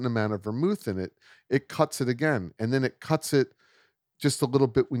decent amount of vermouth in it, it cuts it again. And then it cuts it just a little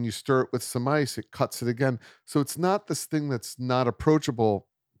bit when you stir it with some ice, it cuts it again. So it's not this thing that's not approachable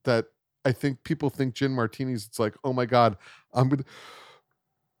that I think people think gin martinis. It's like, oh my God, I'm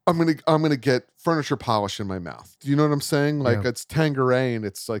gonna get furniture polish in my mouth. Do you know what I'm saying? Like it's Tanqueray, and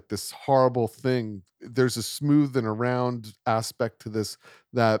it's like this horrible thing. There's a smooth and a round aspect to this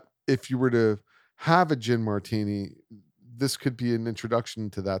that if you were to have a gin martini, this could be an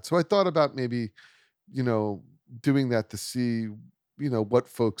introduction to that. So I thought about maybe, doing that to see, what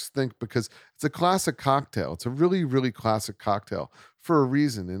folks think, because it's a classic cocktail. It's a really, really classic cocktail for a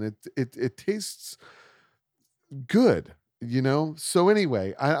reason. And it tastes good. So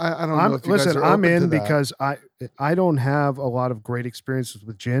anyway, I don't know if you guys are I'm open to in that. because I don't have a lot of great experiences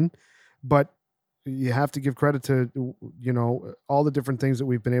with gin, but you have to give credit to all the different things that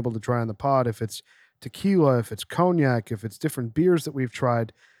we've been able to try on the pod. If it's tequila, if it's cognac, if it's different beers that we've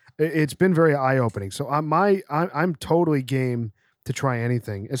tried, it's been very eye opening. So I'm totally game to try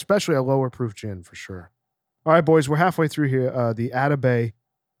anything, especially a lower proof gin for sure. All right, boys, we're halfway through here. The Atabey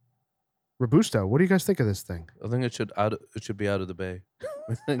Robusto. What do you guys think of this thing? I think it should be out of the bay.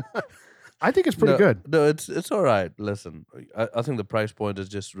 I think it's pretty good. No, it's all right. Listen, I think the price point has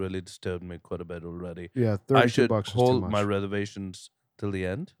just really disturbed me quite a bit already. Yeah, I $32 should is too hold much. my reservations till the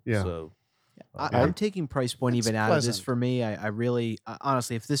end. Yeah. So I'm taking price point It's even out of this pleasant. for me. I really,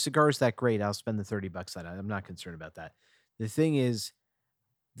 honestly, if this cigar is that great, I'll spend the $30 on it. I'm not concerned about that. The thing is,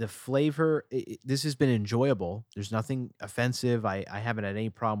 the flavor, this has been enjoyable. There's nothing offensive. I haven't had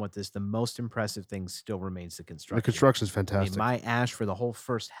any problem with this. The most impressive thing still remains the construction. The construction is I mean, fantastic. my ash for the whole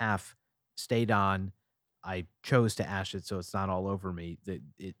first half stayed on. I chose to ash it so it's not all over me.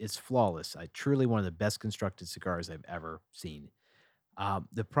 It's flawless. Truly one of the best constructed cigars I've ever seen.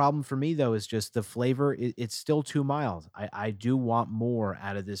 The problem for me, though, is just the flavor. It's still too mild. I do want more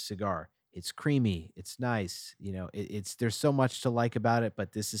out of this cigar. It's creamy. It's nice. There's so much to like about it,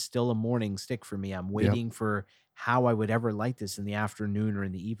 but this is still a morning stick for me. I'm waiting for how I would ever like this in the afternoon or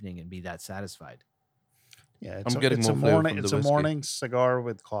in the evening and be that satisfied. Yeah, I'm getting more flavor from the It's a whiskey. morning cigar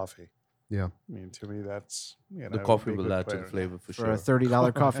with coffee. Yeah. I mean, to me, that's The coffee will add to the flavor for For a sure.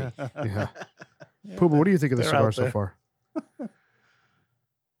 $30 coffee. Yeah. Poobah, what do you think of the they're cigar out so there. far?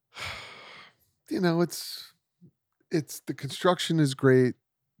 It's the construction is great.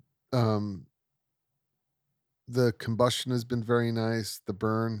 The combustion has been very nice. The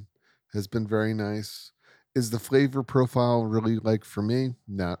burn has been very nice. Is the flavor profile really like for me?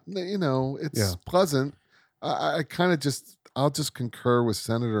 No, it's pleasant. I kind of I'll just concur with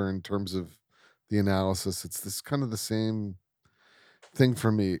Senator in terms of the analysis. It's this kind of the same thing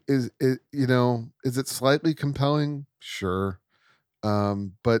for me. Is it slightly compelling? Sure.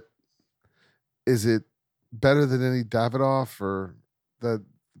 But is it better than any Davidoff or that?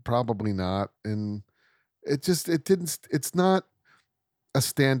 Probably not. And it's not a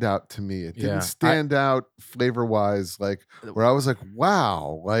standout to me. It didn't stand out flavor wise, like where I was like,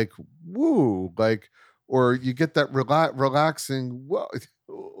 wow, like, woo, like, or you get that relaxing. Whoa.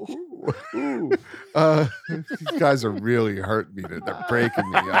 These guys are really hurting me. They're breaking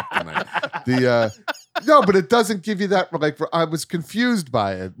me up tonight. No, but it doesn't give you that. Like, I was confused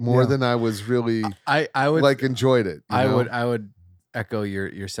by it more than I was really. I would like enjoyed it. I would echo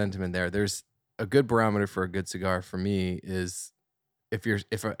your sentiment there. There's a good barometer for a good cigar for me is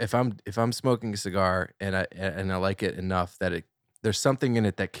if I'm smoking a cigar and I like it enough that there's something in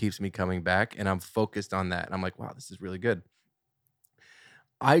it that keeps me coming back, and I'm focused on that. And I'm like, wow, this is really good.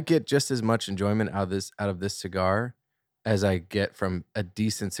 I get just as much enjoyment out of this cigar as I get from a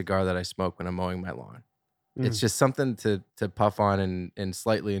decent cigar that I smoke when I'm mowing my lawn. It's just something to puff on and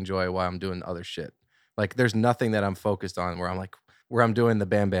slightly enjoy while I'm doing other shit. Like, there's nothing that I'm focused on where I'm doing the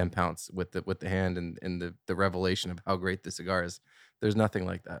bam bam pounce with the hand and the revelation of how great the cigar is. There's nothing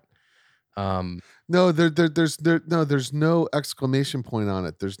like that. No, there's no exclamation point on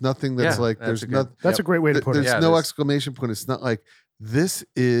it. There's nothing that's like there's nothing. That's a great way to put it. There's no exclamation point. It's not like this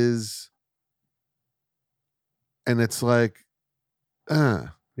is, and it's like, yeah,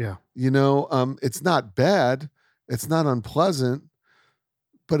 it's not bad, it's not unpleasant,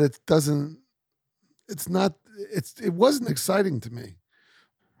 but it doesn't. It's not. It wasn't exciting to me.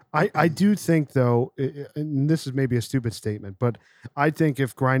 I do think, though, and this is maybe a stupid statement, but I think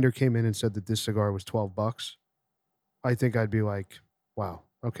if Grindr came in and said that this cigar was $12, I think I'd be like, wow,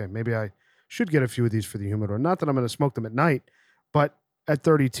 okay, maybe I should get a few of these for the humidor. Not that I'm going to smoke them at night, but at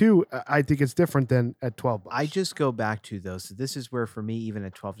 32, I think it's different than at $12. I just go back to those. So this is where, for me, even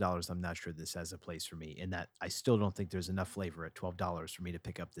at $12, I'm not sure this has a place for me. In that, I still don't think there's enough flavor at $12 for me to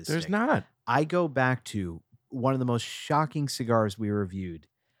pick up this. There's stick. not. I go back to one of the most shocking cigars we reviewed.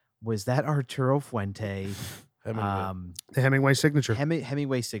 Was that Arturo Fuente? The Hemingway Signature.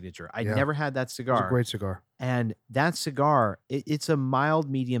 Hemingway Signature. I never had that cigar. It's a great cigar. And that cigar, it's a mild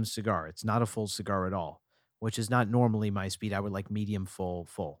medium cigar. It's not a full cigar at all, which is not normally my speed. I would like medium,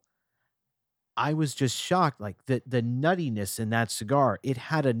 full. I was just shocked, like the nuttiness in that cigar. It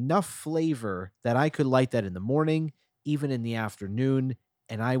had enough flavor that I could light that in the morning, even in the afternoon,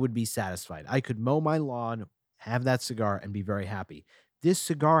 and I would be satisfied. I could mow my lawn, have that cigar, and be very happy. This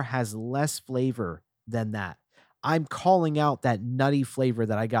cigar has less flavor than that. I'm calling out that nutty flavor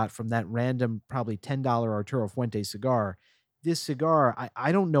that I got from that random, probably $10 Arturo Fuente cigar. This cigar,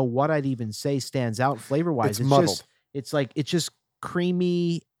 I don't know what I'd even say stands out flavor-wise. It's muddled. It's just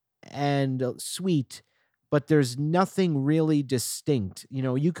creamy and sweet, but there's nothing really distinct.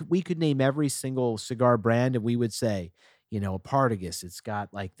 We could name every single cigar brand and we would say, a Partagas, it's got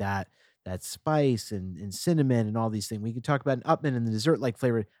like that spice and cinnamon and all these things. We could talk about an Upman and the dessert-like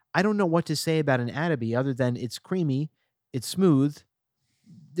flavor. I don't know what to say about an Atabey other than it's creamy, it's smooth.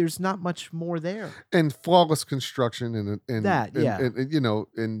 There's not much more there. And flawless construction and that,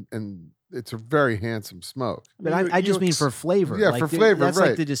 and it's a very handsome smoke. But I just mean for flavor. Yeah, for flavor, that's right.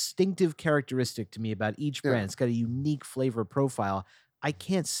 like the distinctive characteristic to me about each brand. It's got a unique flavor profile. I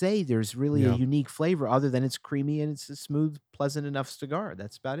can't say there's really a unique flavor other than it's creamy and it's a smooth, pleasant enough cigar.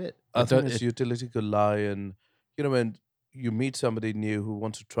 That's about it. I think its utility could lie in, when you meet somebody new who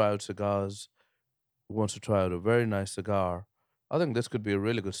wants to try out cigars, who wants to try out a very nice cigar, I think this could be a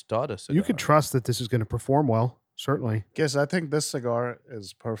really good starter cigar. You could trust that this is going to perform well, certainly. Yes, I think this cigar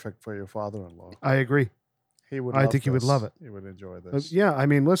is perfect for your father-in-law. I agree. He would. I think he would love it. He would enjoy this. Yeah, I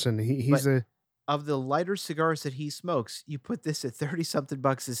mean, listen, he's of the lighter cigars that he smokes, you put this at 30-something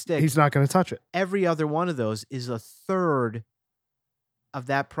bucks a stick. He's not going to touch it. Every other one of those is a third of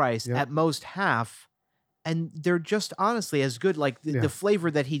that price, at most half. And they're just honestly as good. Like the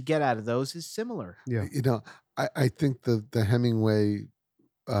flavor that he'd get out of those is similar. Yeah. I think the Hemingway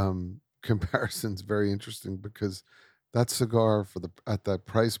comparison's very interesting because that cigar at that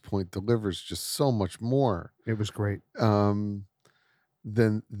price point delivers just so much more. It was great.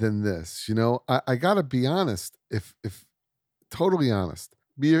 Than this. I gotta be honest, if totally honest.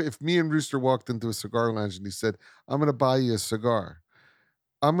 If me and Rooster walked into a cigar lounge and he said, I'm gonna buy you a cigar.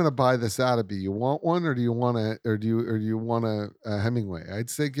 I'm gonna buy this Atabey. You want one or do you want a Hemingway? I'd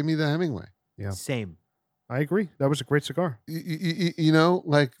say give me the Hemingway. Yeah. Same. I agree. That was a great cigar.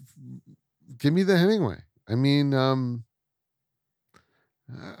 Like give me the Hemingway. I mean,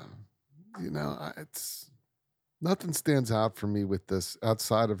 it's nothing stands out for me with this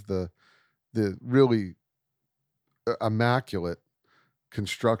outside of the really immaculate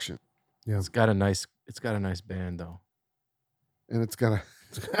construction. Yeah, it's got a nice band though, and it's got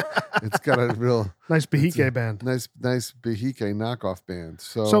a real nice Behike band, nice Behike knockoff band.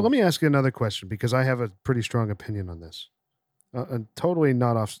 So let me ask you another question because I have a pretty strong opinion on this. Totally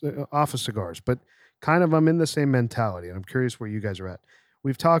not off of cigars, but kind of I'm in the same mentality, and I'm curious where you guys are at.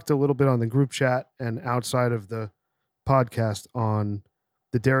 we've talked a little bit on the group chat and outside of the podcast on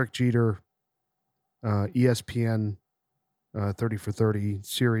the Derek Jeter ESPN 30 for 30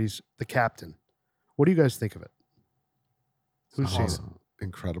 series, The Captain. What do you guys think of it? Who's seen it?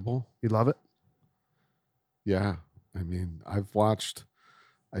 Incredible. You love it? Yeah. I mean, I've watched,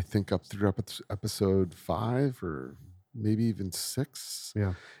 I think, up through episode 5 or maybe even 6.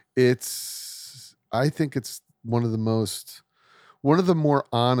 Yeah. I think it's one of the more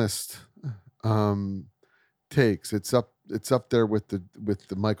honest takes. It's up there with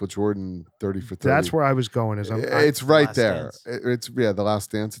the Michael Jordan 30 for 30. That's where I was going. It's right Last there. Dance. It's The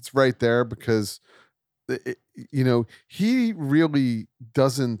Last Dance. It's right there because he really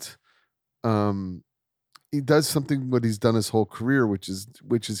doesn't. He does something what he's done his whole career, which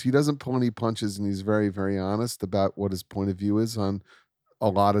is he doesn't pull any punches, and he's very, very honest about what his point of view is on a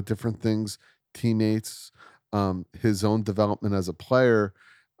lot of different things, teammates, his own development as a player.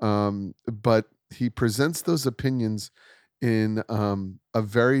 But he presents those opinions in a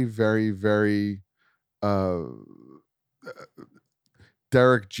very, very, very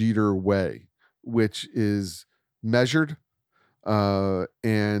Derek Jeter way, which is measured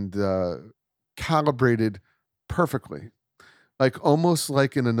and calibrated perfectly. Like almost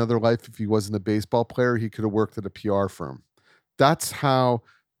like in another life, if he wasn't a baseball player, he could have worked at a PR firm. That's how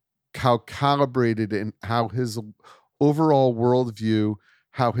calibrated and how his overall worldview,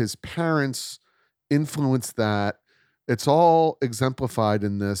 how his parents influenced that. It's all exemplified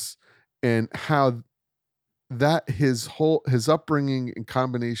in this, and how that his upbringing in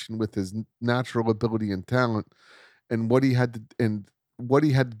combination with his natural ability and talent, and what he had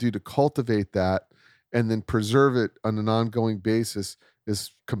to do to cultivate that and then preserve it on an ongoing basis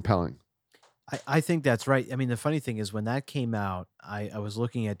is compelling. I think that's right. I mean, the funny thing is when that came out, I was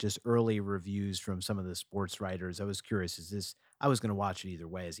looking at just early reviews from some of the sports writers. I was curious, I was going to watch it either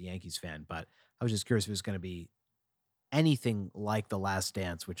way as a Yankees fan, but I was just curious if it was going to be anything like The Last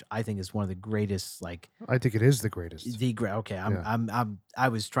Dance, which I think is one of the greatest, like I think it is the greatest. Okay. I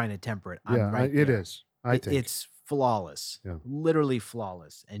was trying to temper it. Yeah, it is. I think it's flawless, Yeah. literally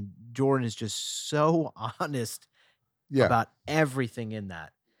flawless. And Jordan is just so honest Yeah. about everything in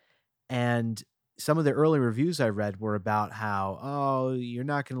that. And some of the early reviews I read were about how, oh, you're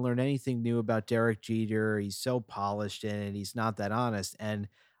not going to learn anything new about Derek Jeter. He's so polished in it. He's not that honest. And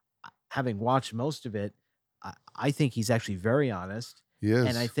having watched most of it, I think he's actually very honest. He is.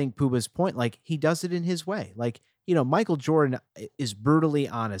 And I think Poobah's point, like he does it in his way. Like, Michael Jordan is brutally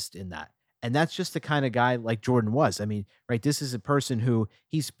honest in that. And that's just the kind of guy like Jordan was. I mean, right, this is a person who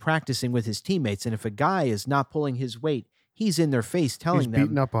he's practicing with his teammates. And if a guy is not pulling his weight, he's in their face telling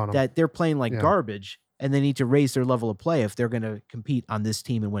them up on that they're playing like Yeah. garbage and they need to raise their level of play if they're going to compete on this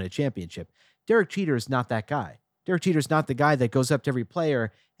team and win a championship. Derek Jeter is not that guy. Derek Jeter is not the guy that goes up to every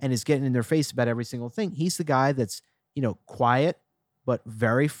player and is getting in their face about every single thing. He's the guy that's, quiet, but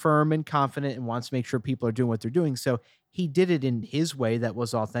very firm and confident and wants to make sure people are doing what they're doing. So he did it in his way that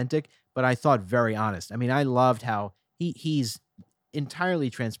was authentic, but I thought very honest. I mean, I loved how he's entirely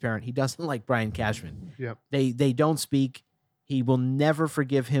transparent. He doesn't like Brian Cashman. Yep. They don't speak. He will never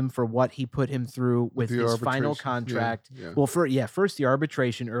forgive him for what he put him through with his final arbitration. contract. Yeah. Well, first the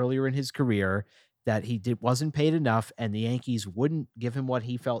arbitration earlier in his career that wasn't paid enough, and the Yankees wouldn't give him what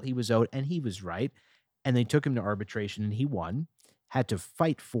he felt he was owed, and he was right. And they took him to arbitration, and he won. Had to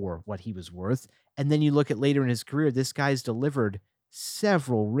fight for what he was worth. And then you look at later in his career, this guy's delivered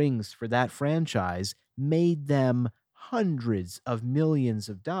several rings for that franchise, made them hundreds of millions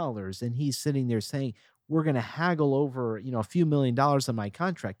of dollars, and he's sitting there saying, we're going to haggle over, a few $1 million on my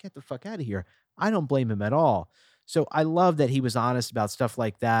contract. Get the fuck out of here. I don't blame him at all. So I love that he was honest about stuff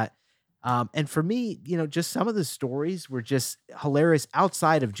like that. And for me, just some of the stories were just hilarious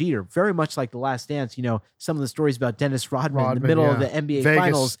outside of Jeter, very much like The Last Dance. Some of the stories about Dennis Rodman in the middle of the NBA Vegas.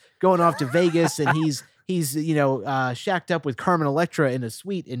 Finals, going off to Vegas, and he's shacked up with Carmen Electra in a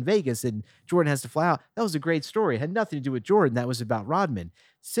suite in Vegas, and Jordan has to fly out. That was a great story. It had nothing to do with Jordan. That was about Rodman.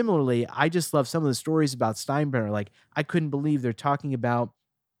 Similarly, I just love some of the stories about Steinbrenner. Like, I couldn't believe they're talking about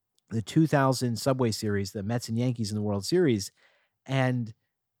the 2000 Subway Series, the Mets and Yankees in the World Series, and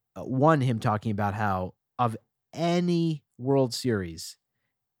him talking about how of any World Series,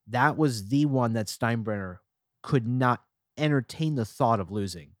 that was the one that Steinbrenner could not entertain the thought of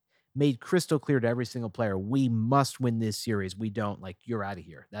losing. Made crystal clear to every single player, we must win this series. We don't, like, you're out of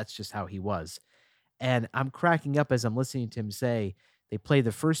here. That's just how he was. And I'm cracking up as I'm listening to him say they play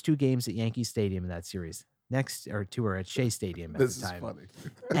the first 2 games at Yankee Stadium in that series. Next, or 2 are at Shea Stadium at This the is time. funny.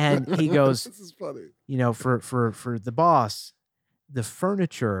 And he goes, This is funny. for the boss, the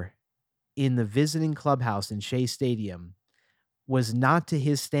furniture in the visiting clubhouse in Shea Stadium was not to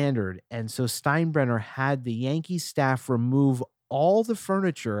his standard. And so Steinbrenner had the Yankees staff remove all the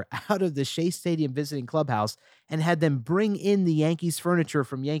furniture out of the Shea Stadium visiting clubhouse and had them bring in the Yankees furniture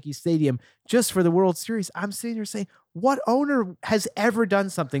from Yankee Stadium just for the World Series. I'm sitting there saying, what owner has ever done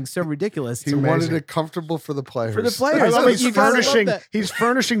something so ridiculous? He wanted it comfortable for the players. For the players. I love You gotta love that. he's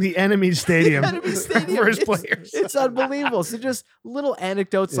furnishing the enemy stadium, Enemy stadium. for his players. It's unbelievable. So just little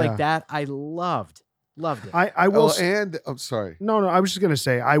anecdotes Yeah. like that, I loved it. I will. and I'm sorry. No, I was just going to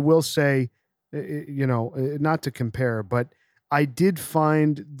say, I will say, not to compare, but I did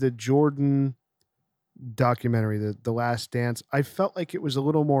find the Jordan documentary, the Last Dance, I felt like it was a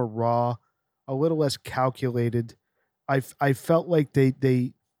little more raw, a little less calculated. I felt like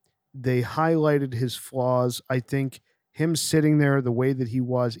they highlighted his flaws. I think him sitting there the way that he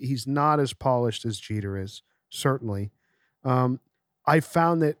was, he's not as polished as Jeter is, certainly. I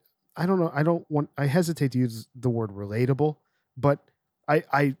found that, I don't know, I hesitate to use the word relatable, but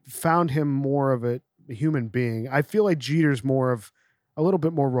I found him more of a human being. I feel like Jeter's more of a little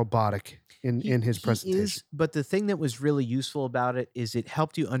bit more robotic in his presentation. But the thing that was really useful about it is it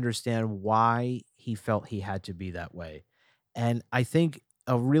helped you understand why he felt he had to be that way. And I think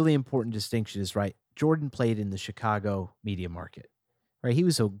a really important distinction is, right, Jordan played in the Chicago media market, right? He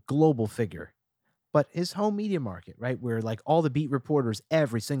was a global figure, but his home media market, right, where like all the beat reporters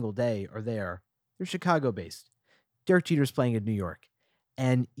every single day are there, they're Chicago based. Derek Jeter's playing in New York.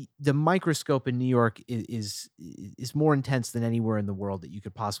 And the microscope in New York is more intense than anywhere in the world that you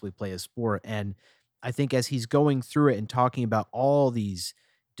could possibly play a sport. And I think as he's going through it and talking about all these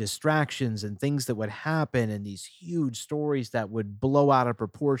distractions and things that would happen and these huge stories that would blow out of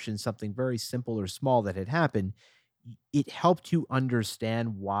proportion something very simple or small that had happened, it helped you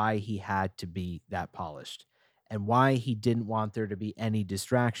understand why he had to be that polished and why he didn't want there to be any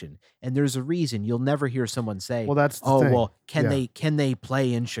distraction. And there's a reason. You'll never hear someone say, well, that's the thing. Well, can they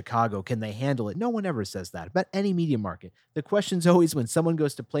play in Chicago? Can they handle it? No one ever says that about any media market. The question's always when someone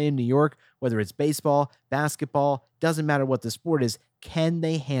goes to play in New York, whether it's baseball, basketball, doesn't matter what the sport is, can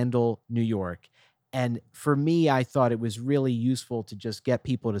they handle New York? And for me, I thought it was really useful to just get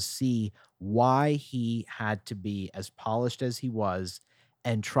people to see why he had to be as polished as he was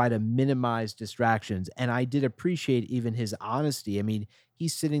and try to minimize distractions. And I did appreciate even his honesty. I mean,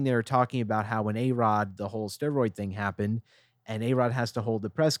 he's sitting there talking about how when A-Rod, the whole steroid thing happened, and A-Rod has to hold the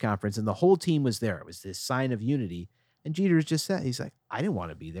press conference, and the whole team was there. It was this sign of unity. And Jeter's just said, he's like, I didn't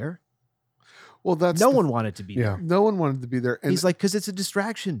want to be there. Well, no one wanted to be there. No one wanted to be there. And he's like, because it's a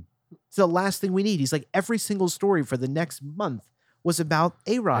distraction. It's the last thing we need. He's like, every single story for the next month was about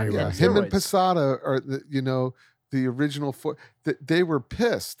A-Rod. Yeah, him and Posada are the original four. They were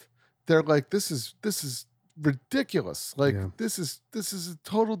pissed. They're like, this is ridiculous. Like this is a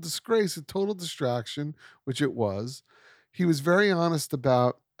total disgrace, a total distraction, which it was. He was very honest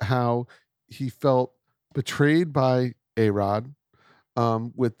about how he felt betrayed by A-Rod.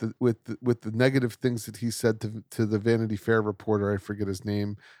 With the negative things that he said to the Vanity Fair reporter, I forget his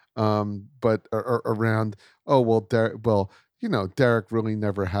name, but around, Derek really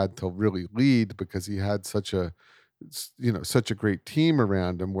never had to really lead because he had such a great team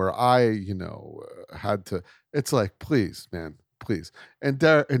around him, where I had to. It's like, please, man, please. And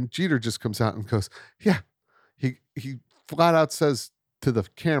Jeter just comes out and goes, yeah, he flat out says to the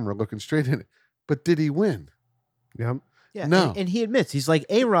camera, looking straight in it, but did he win? Yeah. Yeah, no. And he admits, he's like,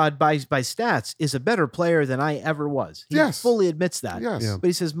 A-Rod by stats is a better player than I ever was. He fully admits that. Yes. Yeah. But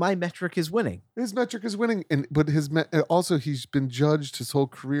he says, my metric is winning. His metric is winning. But also he's been judged his whole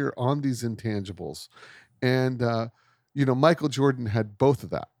career on these intangibles. And, Michael Jordan had both of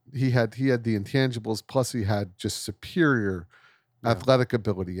that. He had the intangibles, plus he had just superior athletic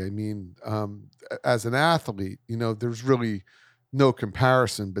ability. I mean, as an athlete, there's really no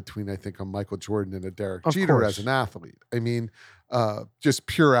comparison between, I think, a Michael Jordan and a Derek Jeter as an athlete. I mean, just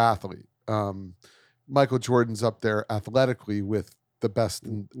pure athlete. Michael Jordan's up there athletically with the best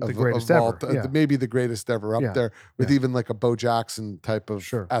the greatest ever. Maybe the greatest ever up there with even like a Bo Jackson type of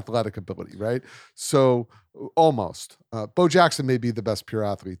athletic ability, right? So almost. Bo Jackson may be the best pure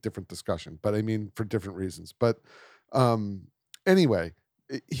athlete, different discussion, but I mean, for different reasons. But anyway,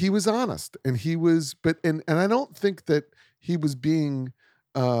 he was honest, and he was, and I don't think that he was being,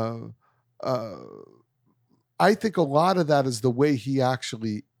 I think a lot of that is the way he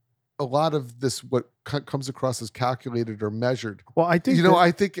actually, a lot of this, what comes across as calculated or measured. Well, I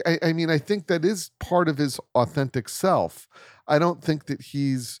think, I think that is part of his authentic self. I don't think that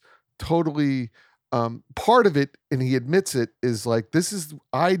he's totally, part of it, and he admits it, is like,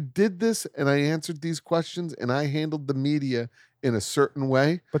 I did this and I answered these questions and I handled the media in a certain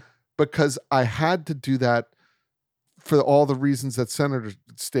way, but because I had to do that for all the reasons that Senator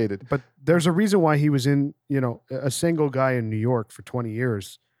stated. But there's a reason why he was in, a single guy in New York for 20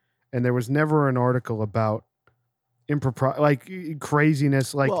 years, and there was never an article about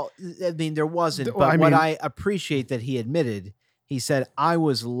craziness. Well, I mean, there wasn't. Th- But I what mean- I appreciate that he admitted, he said, I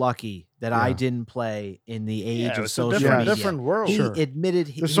was lucky that I Yeah. didn't play in the age Yeah, of it's a social different, media. different world. He Sure. admitted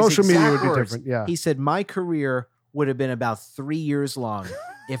the his social media exact would be words. different. Yeah. He said, my career would have been about 3 years long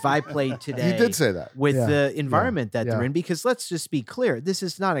if I played today. He did say that. With Yeah, the environment that they're yeah. in, because let's just be clear, this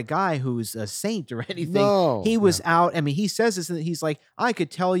is not a guy who's a saint or anything. No. He was out. I mean, he says this, and he's like, I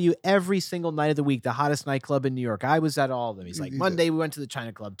could tell you every single night of the week, the hottest nightclub in New York. I was at all of them. He's like, He did. Monday we went to the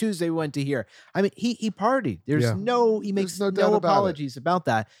China Club, Tuesday we went to here. I mean, he partied. He There's makes no no, doubt about it. apologies about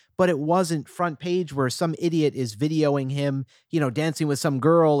that. But it wasn't front page where some idiot is videoing him, dancing with some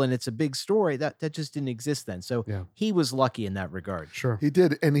girl, and it's a big story. That just didn't exist then. So Yeah. he was lucky in that regard. Sure. He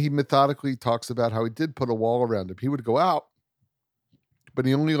did. And he methodically talks about how he did put a wall around him. He would go out, but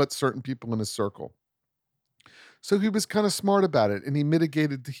he only let certain people in his circle. So he was kind of smart about it, and he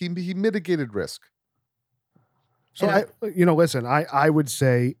mitigated risk. So listen, I would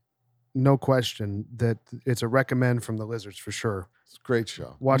say, no question that it's a recommend from the Lizards for sure. It's a great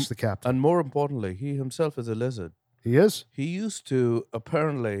show. Watch the Captain. And more importantly, he himself is a lizard. He is. He used to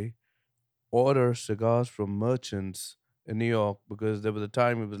apparently order cigars from merchants in New York because there was a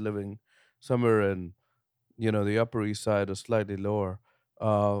time he was living somewhere in, the Upper East Side or slightly lower,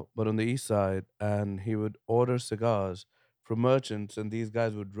 but on the East Side, and he would order cigars from merchants, and these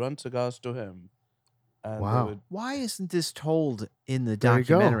guys would run cigars to him. And they Wow. would- Why isn't this told in the There you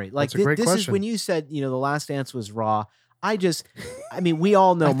go. documentary? Like That's a great this is question. when you said, The Last Dance was raw. We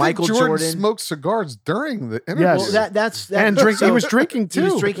all know I think Michael Jordan. smoked cigars during the interview. Yes. Well, that's And he was drinking too.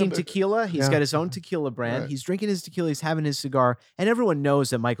 He was drinking tequila. He's Yeah. got his own tequila brand. Right. He's drinking his tequila. He's having his cigar. And everyone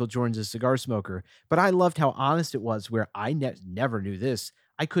knows that Michael Jordan's a cigar smoker. But I loved how honest it was, where I never knew this.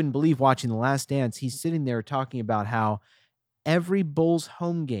 I couldn't believe watching The Last Dance. He's sitting there talking about how every Bulls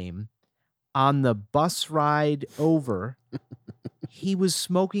home game, on the bus ride over, he was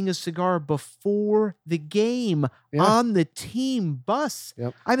smoking a cigar before the game Yeah. on the team bus.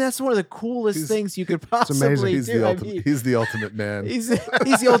 Yep. I mean, that's one of the coolest He's- things you could amazing. possibly He's do. the I ultimate. mean, He's the ultimate man. he's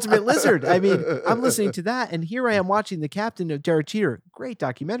the ultimate lizard. I mean, I'm listening to that, and here I am watching The Captain of Derek Jeter. Great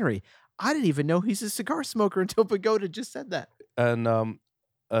documentary. I didn't even know he's a cigar smoker until Pagoda just said that. And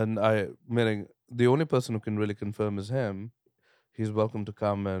meaning the only person who can really confirm is him. He's welcome to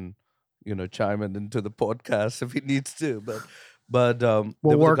come and chime in into the podcast if he needs to. But there We'll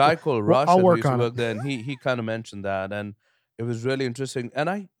was a work- guy called well, Rashid I'll who work used to on work it. there, and he kind of mentioned that, and it was really interesting.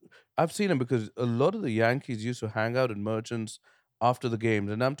 And I've seen him because a lot of the Yankees used to hang out in Merchants after the games,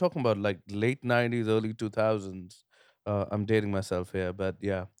 and I'm talking about like late '90s, early 2000s. I'm dating myself here, but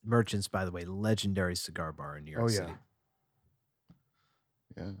yeah. Merchants, by the way, legendary cigar bar in New York Oh, yeah. City.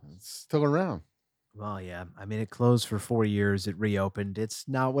 Yeah, it's still around. Well, yeah. I mean, it closed for 4 years. It reopened. It's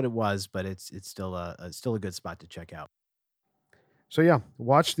not what it was, but it's still a good spot to check out. So yeah,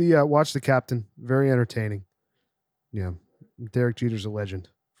 watch the Captain. Very entertaining. Yeah, Derek Jeter's a legend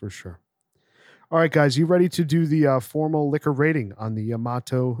for sure. All right, guys, you ready to do the formal liquor rating on the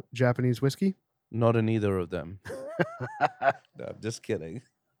Yamato Japanese whiskey? Not in either of them. No, I'm just kidding.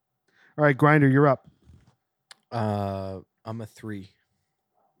 All right, Grinder, you're up. I'm a 3.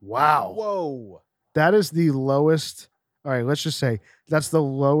 Wow, Whoa. that is the lowest. All right, let's just say that's the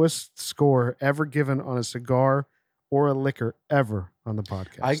lowest score ever given on a cigar or a liquor ever on the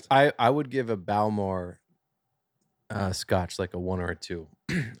podcast. I would give a Balmore Scotch like a 1 or a 2.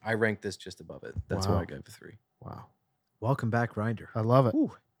 I rank this just above it. That's Wow. why I gave a 3. Wow, Welcome back, Grinder. I love it.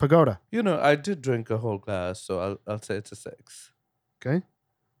 Ooh. Pagoda. I did drink a whole glass, so I'll say it's a 6. Okay,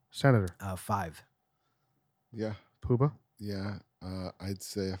 Senator 5. Yeah, Poobah. yeah. I'd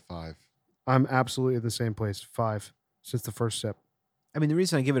say a 5. I'm absolutely at the same place. 5 since the first sip. I mean, the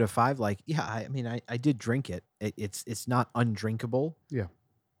reason I give it a 5, I did drink it. It's not undrinkable. Yeah.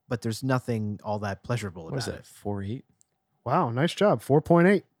 But there's nothing all that pleasurable What is about that? 4.8? Wow, nice job.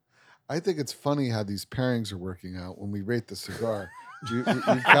 4.8. I think it's funny how these pairings are working out when we rate the cigar. You've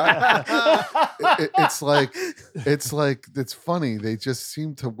got, it's funny. They just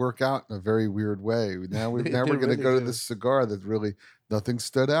seem to work out in a very weird way. Now we're They going to really go to do. this cigar that really nothing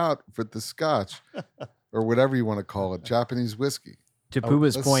stood out for the Scotch or whatever you want to call it, Japanese whiskey. To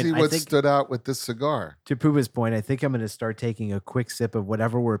Poobah's Let's point, see I what think stood out with this cigar. to Poobah's point, I think I'm going to start taking a quick sip of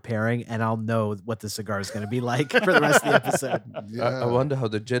whatever we're pairing, and I'll know what the cigar is going to be like for the rest of the episode. Yeah, I wonder how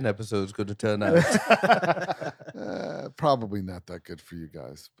the gin episode is going to turn out. probably not that good for you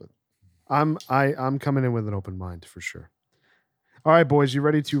guys, but I'm coming in with an open mind for sure. All right, boys, you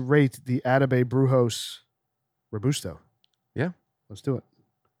ready to rate the Atabey Brujos Robusto. Yeah. Let's do it.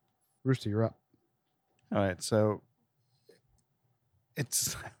 Rooster, you're up. All right, so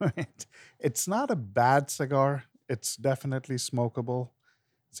it's it's not a bad cigar. It's definitely smokable.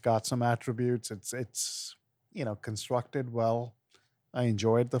 It's got some attributes. It's constructed well. I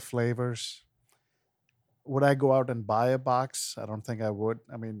enjoyed the flavors. Would I go out and buy a box? I don't think I would.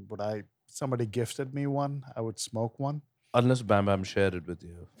 I mean, would I? Somebody gifted me one, I would smoke one. Unless Bam Bam shared it with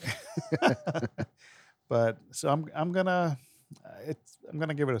you. But so I'm gonna I'm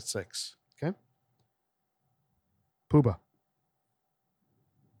gonna give it a 6. Okay. Poobah.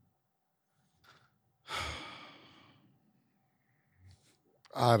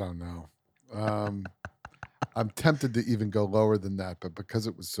 I don't know. I'm tempted to even go lower than that, but because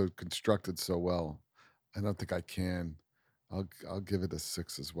it was so constructed so well, I don't think I can. I'll give it a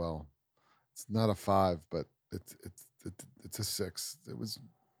 6 as well. It's not a 5, but it's a 6.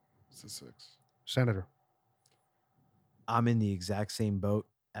 It's a 6. Senator. I'm in the exact same boat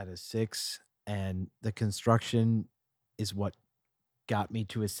at a 6, and the construction is what got me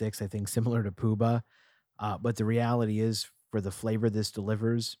to a 6. I think similar to Poobah, but the reality is, for the flavor this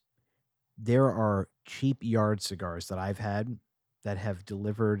delivers, there are cheap yard cigars that I've had that have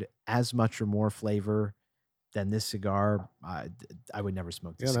delivered as much or more flavor than this cigar. I would never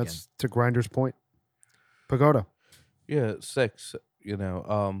smoke this Yeah, again. that's to Grinder's point. Pagoda. Yeah, 6.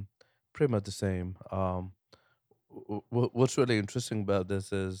 Pretty much the same. What's really interesting about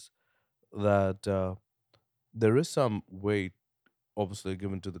this is that there is some weight, obviously,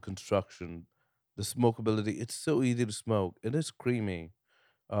 given to the construction, the smokability. It's so easy to smoke. It is creamy,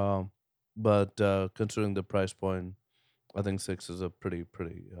 but considering the price point, I think 6 is a pretty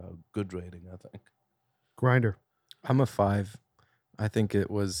good rating. I think. Grinder. I'm a 5. I think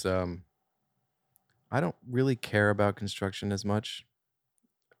it was. I don't really care about construction as much.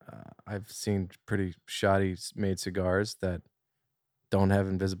 I've seen pretty shoddy made cigars that don't have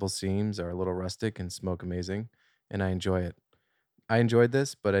invisible seams, are a little rustic, and smoke amazing, and I enjoy it. I enjoyed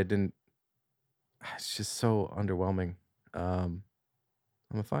this, but I didn't. It's just so underwhelming. I'm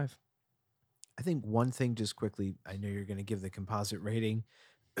a 5. I think one thing, just quickly, I know you're going to give the composite rating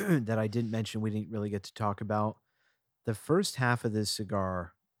that I didn't mention, we didn't really get to talk about. The first half of this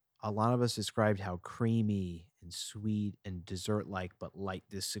cigar, a lot of us described how creamy and sweet and dessert-like, but light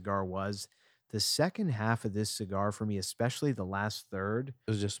this cigar was. The second half of this cigar, for me, especially the last third,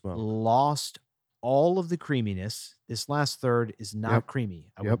 It's just smoke. lost all of the creaminess. This last third is not Yep.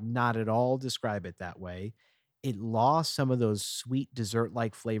 creamy. I Yep. would not at all describe it that way. It lost some of those sweet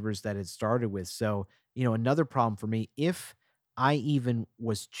dessert-like flavors that it started with. So, another problem for me, if I even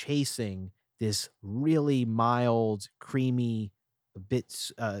was chasing this really mild, creamy, a bit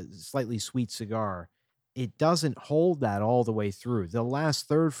slightly sweet cigar, it doesn't hold that all the way through. The last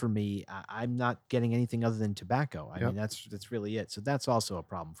third for me, I'm not getting anything other than tobacco. I Yep. mean, that's really it. So that's also a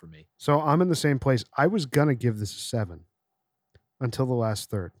problem for me. So I'm in the same place. I was gonna give this a 7 until the last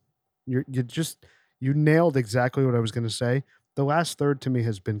third. You nailed exactly what I was gonna say. The last third to me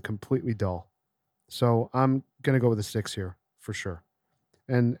has been completely dull. So I'm gonna go with a 6 here for sure.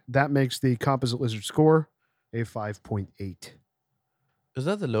 And that makes the Composite Lizard score a 5.8. Is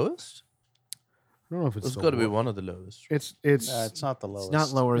that the lowest? I don't know if it's It's the got to be low- one of the lowest. It's It's not the It's lowest. not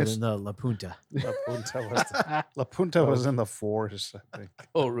lower It's- than the La Punta. La Punta was in the 4s, I think.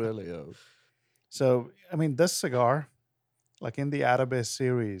 Oh, really? Oh. So, I mean, this cigar, like in the Atabey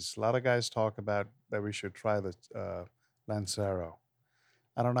series, a lot of guys talk about that we should try the Lancero.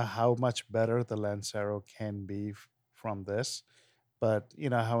 I don't know how much better the Lancero can be from this, but you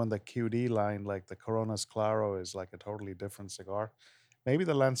know how in the QD line, like the Coronas Claro is like a totally different cigar. Maybe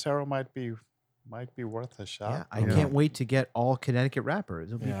the Lancero might be worth a shot. Yeah, I Yeah. can't wait to get all Connecticut wrapper.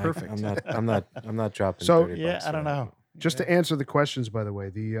 It'll be Yeah, perfect. I'm not dropping. So- 30 Yeah, bucks I don't for that. know. Just to answer the questions, by the way,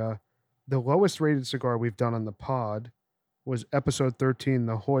 the lowest rated cigar we've done on the pod was episode 13,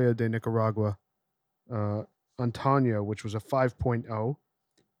 the Hoya de Nicaragua, Antonio, which was a 5.0.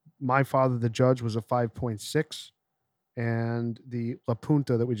 My Father the Judge was a 5.6. And the La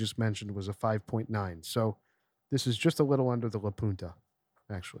Punta that we just mentioned was a 5.9. So this is just a little under the La Punta,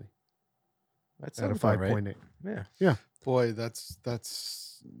 actually, That's at a about right. 5.8. Yeah. Boy, that's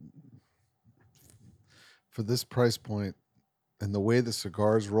for this price point and the way the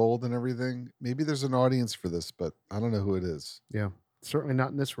cigars rolled and everything. Maybe there's an audience for this, but I don't know who it is. Yeah, certainly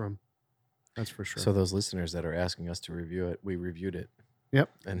not in this room. That's for sure. So those listeners that are asking us to review it, we reviewed it. Yep.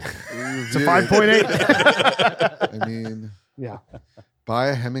 And It's a 5.8. I mean, Yeah. buy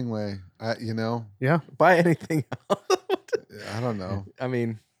a Hemingway. Yeah. buy anything else. I don't know. I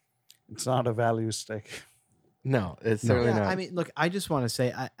mean, It's not a value stick. No, it's No. certainly Yeah, not. I mean, look, I just want to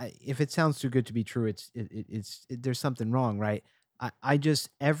say, if it sounds too good to be true, there's something wrong, right? I just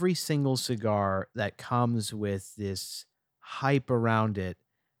every single cigar that comes with this hype around it,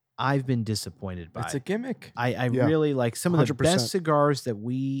 I've been disappointed by. It's a gimmick. I Yeah, really like some of the 100%. best cigars that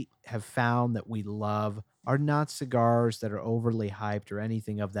we have found that we love are not cigars that are overly hyped or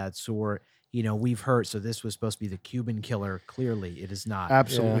anything of that sort. You know, we've heard, so this was supposed to be the Cuban killer. Clearly, it is not.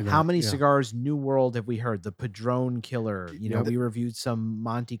 Absolutely Yeah. How not. many Yeah. cigars, New World, have we heard? The Padron Killer. You know, Yep. we reviewed some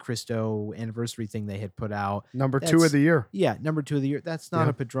Monte Cristo anniversary thing they had put out. Number 2 That's- of the year. Yeah, number 2 of the year. That's not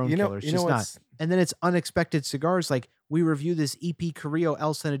Yeah. a Padron You know, Killer. It's you know just not. what's And then it's unexpected cigars. Like we review this EP Carrillo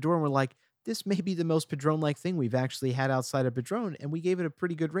El Senador, and we're like, this may be the most Padron-like thing we've actually had outside of Padron, and we gave it a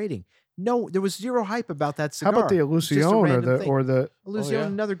pretty good rating. No, there was zero hype about that How cigar. about the It was just a Illusion or random the thing. or the Illusion, yeah.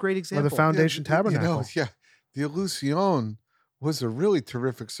 another great or example. the Foundation Tabernacle? The Illusion was a really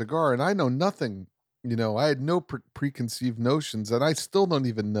terrific cigar, and I know nothing. I had no preconceived notions, and I still don't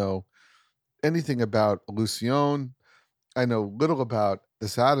even know anything about Illusion. I know little about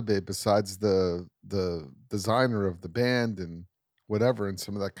this Atabey besides the designer of the band and whatever, and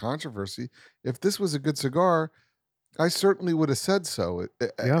some of that controversy. If this was a good cigar, I certainly would have said so.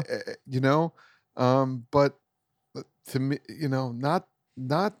 Yeah. But to me, not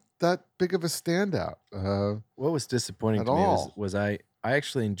that big of a standout. What was disappointing At to me all. was I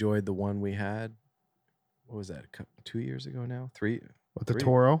actually enjoyed the one we had. What was that? 2 years ago now? With the Three-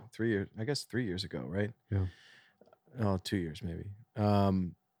 Toro. 3 years. I guess 3 years ago, right? Yeah. Oh, 2 years maybe.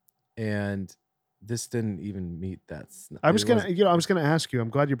 And this didn't even meet that. I was gonna ask you. I'm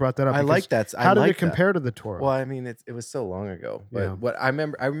glad you brought that up. I because like that. How did it like that. compare to the Toro? Well, I mean, it was so long ago, but Yeah. what I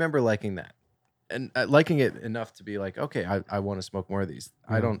remember liking that, and liking it enough to be like, okay, I want to smoke more of these.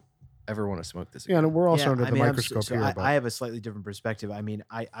 Yeah. I don't ever want to smoke this yeah, again. and we're also under I the mean, microscope so here. I have a slightly different perspective. I mean,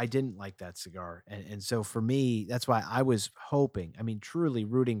 I didn't like that cigar. And so for me, that's why I was hoping, I mean, truly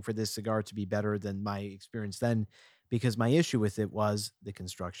rooting for this cigar to be better than my experience then, because my issue with it was the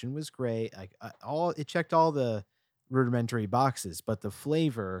construction was great. Like it checked all the rudimentary boxes, but the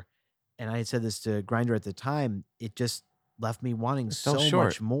flavor, and I had said this to Grinder at the time, it just left me wanting It so fell short.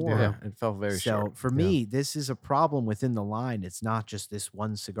 much more. Yeah, it felt very So short. for me, this is a problem within the line. It's not just this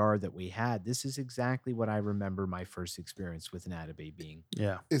one cigar that we had. This is exactly what I remember my first experience with an Atabey being.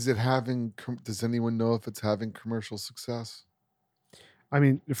 Yeah. Is it having? Does anyone know if it's having commercial success? I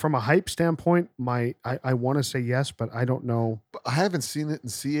mean, from a hype standpoint, I want to say yes, but I don't know. But I haven't seen it in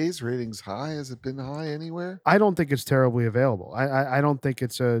CA's ratings high. Has it been high anywhere? I don't think it's terribly available. I don't think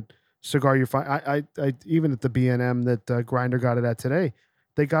it's a cigar you find. I even at the B&M that Grinder got it at today,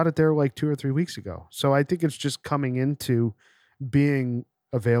 they got it there like 2 or 3 weeks ago. So I think it's just coming into being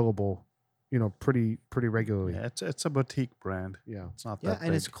available, pretty regularly. Yeah, it's a boutique brand. Yeah. It's not Yeah, that and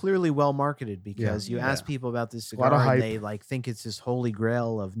big. it's clearly well marketed because you ask Yeah. people about this lot of cigar and hype. they think it's this holy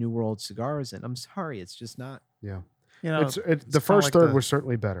grail of New World cigars, and I'm sorry, it's just not. Yeah. You know, It's the kinda first like third the was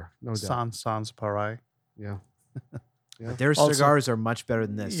certainly better, no doubt. Sans Pareil. Yeah. Yeah. But their Also- cigars are much better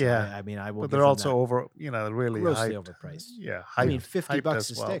than this. Yeah. I mean, I will. But give they're them also that. over, really grossly hyped. overpriced. Yeah, I mean, hyped- $50 hyped a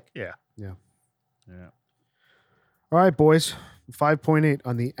as well. stick. Yeah. Yeah. Yeah. All right, boys. 5.8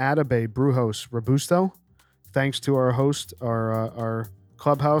 on the Atabey Brujos Robusto. Thanks to our host, our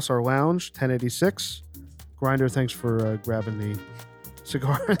clubhouse, our lounge, 1086. Grinder, thanks for grabbing the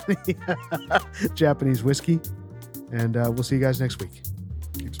cigar, the Japanese whiskey. And we'll see you guys next week.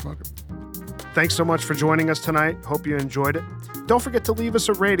 Keep smoking. Thanks so much for joining us tonight. Hope you enjoyed it. Don't forget to leave us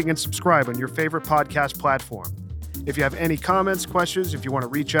a rating and subscribe on your favorite podcast platform. If you have any comments, questions, if you want to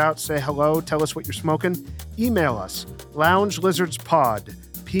reach out, say hello, tell us what you're smoking, email us, loungelizardspod,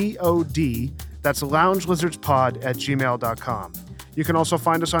 P-O-D, that's loungelizardspod@gmail.com. You can also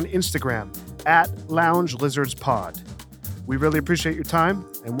find us on Instagram @loungelizardspod. We really appreciate your time,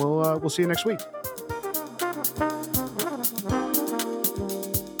 and we'll see you next week.